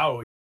be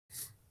out.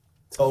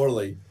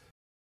 Totally.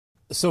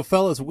 So,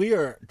 fellas, we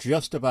are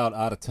just about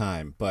out of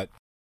time, but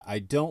I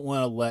don't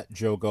want to let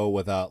Joe go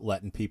without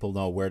letting people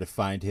know where to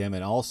find him,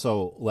 and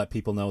also let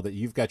people know that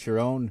you've got your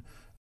own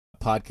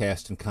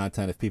podcast and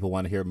content if people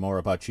want to hear more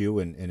about you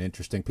and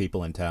interesting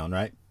people in town,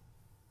 right?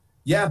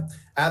 Yeah,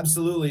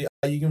 absolutely.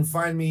 You can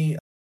find me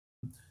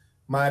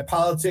my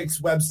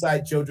politics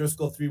website, Joe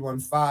Driscoll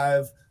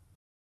 315,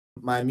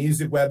 my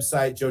music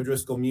website, Joe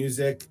Driscoll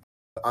Music,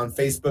 on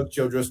Facebook,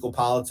 Joe Driscoll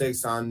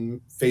Politics,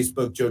 on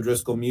Facebook, Joe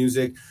Driscoll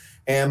Music,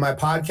 and my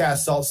podcast,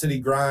 Salt City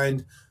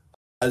Grind,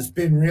 has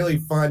been really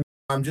fun.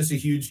 I'm just a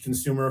huge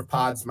consumer of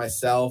pods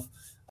myself,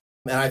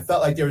 and I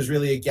felt like there was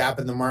really a gap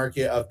in the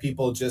market of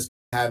people just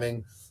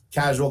having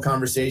casual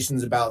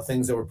conversations about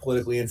things that were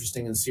politically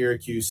interesting in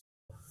Syracuse.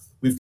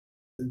 We've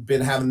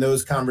been having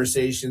those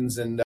conversations,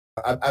 and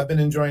I've been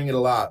enjoying it a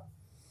lot.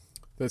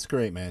 That's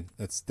great, man.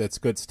 That's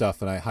good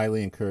stuff, and I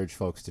highly encourage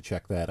folks to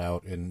check that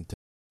out and to,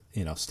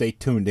 stay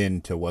tuned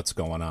in to what's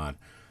going on.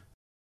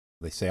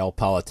 They say all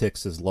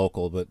politics is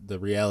local, but the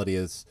reality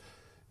is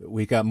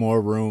we got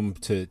more room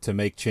to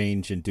make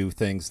change and do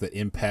things that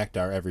impact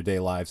our everyday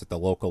lives at the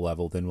local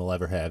level than we'll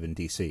ever have in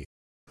D.C.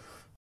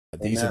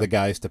 These Amen. are the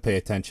guys to pay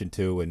attention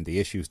to and the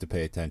issues to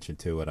pay attention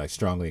to, and I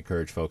strongly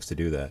encourage folks to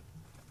do that.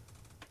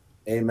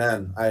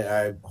 Amen.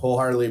 I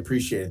wholeheartedly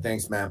appreciate it.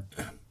 Thanks, man.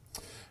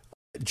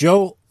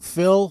 Joe,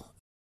 Phil,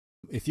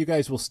 if you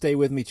guys will stay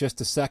with me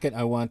just a second,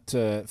 I want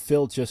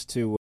Phil just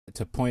to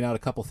point out a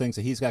couple things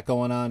that he's got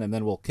going on, and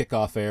then we'll kick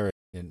off air,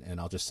 and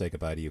I'll just say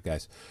goodbye to you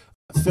guys.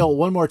 Phil,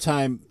 one more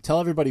time, tell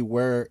everybody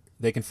where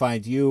they can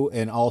find you,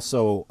 and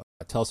also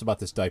tell us about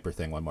this diaper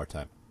thing one more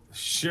time.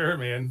 Sure,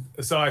 man.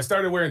 So I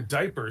started wearing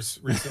diapers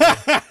recently.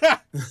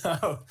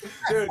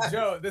 Dude,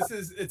 Joe, this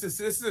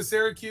is a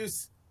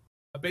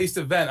Syracuse-based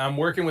event. I'm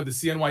working with the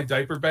CNY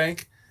Diaper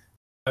Bank.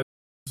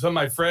 Some of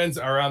my friends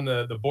are on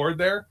the board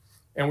there,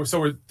 and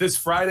we're this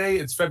Friday.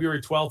 It's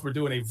February 12th. We're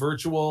doing a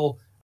virtual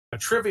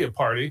trivia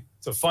party.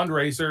 It's a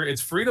fundraiser.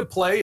 It's free to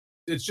play.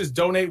 It's just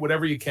donate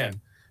whatever you can.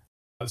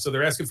 So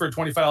they're asking for a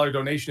 $25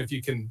 donation if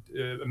you can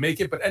make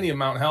it, but any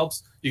amount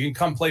helps. You can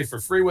come play for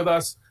free with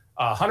us.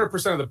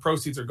 100% of the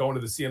proceeds are going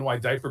to the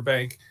CNY Diaper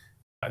Bank,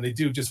 and they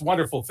do just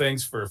wonderful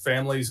things for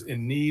families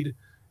in need.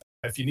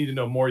 If you need to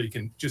know more, you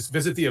can just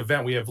visit the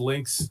event. We have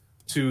links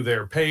to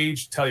their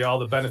page, tell you all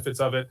the benefits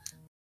of it.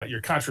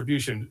 Your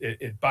contribution,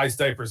 it buys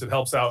diapers. It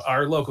helps out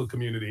our local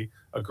community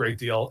a great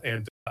deal.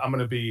 And I'm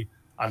going to be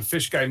on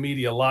Fish Guy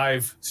Media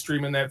Live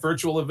streaming that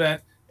virtual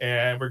event,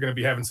 and we're going to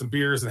be having some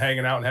beers and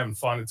hanging out and having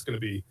fun. It's going to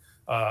be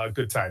a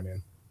good time,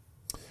 man.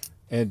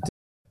 And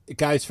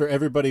guys, for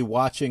everybody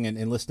watching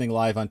and listening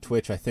live on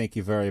Twitch, I thank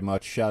you very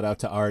much. Shout out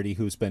to Artie,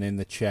 who's been in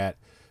the chat,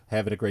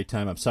 having a great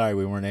time. I'm sorry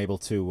we weren't able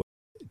to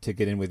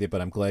get in with you,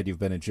 but I'm glad you've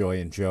been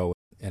enjoying Joe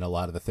and a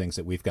lot of the things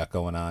that we've got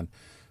going on.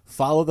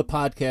 Follow the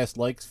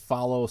podcast,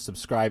 follow,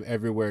 subscribe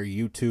everywhere,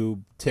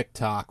 YouTube,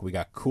 TikTok. We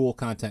got cool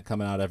content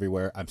coming out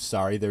everywhere. I'm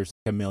sorry there's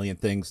a million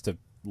things to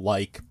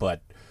like,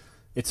 but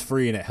it's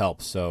free and it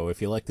helps. So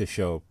if you like this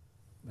show,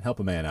 help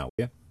a man out.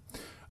 Yeah.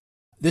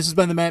 This has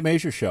been the Matt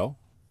Major Show.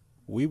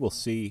 We will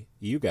see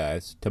you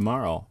guys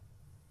tomorrow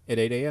at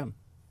 8 a.m.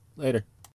 Later.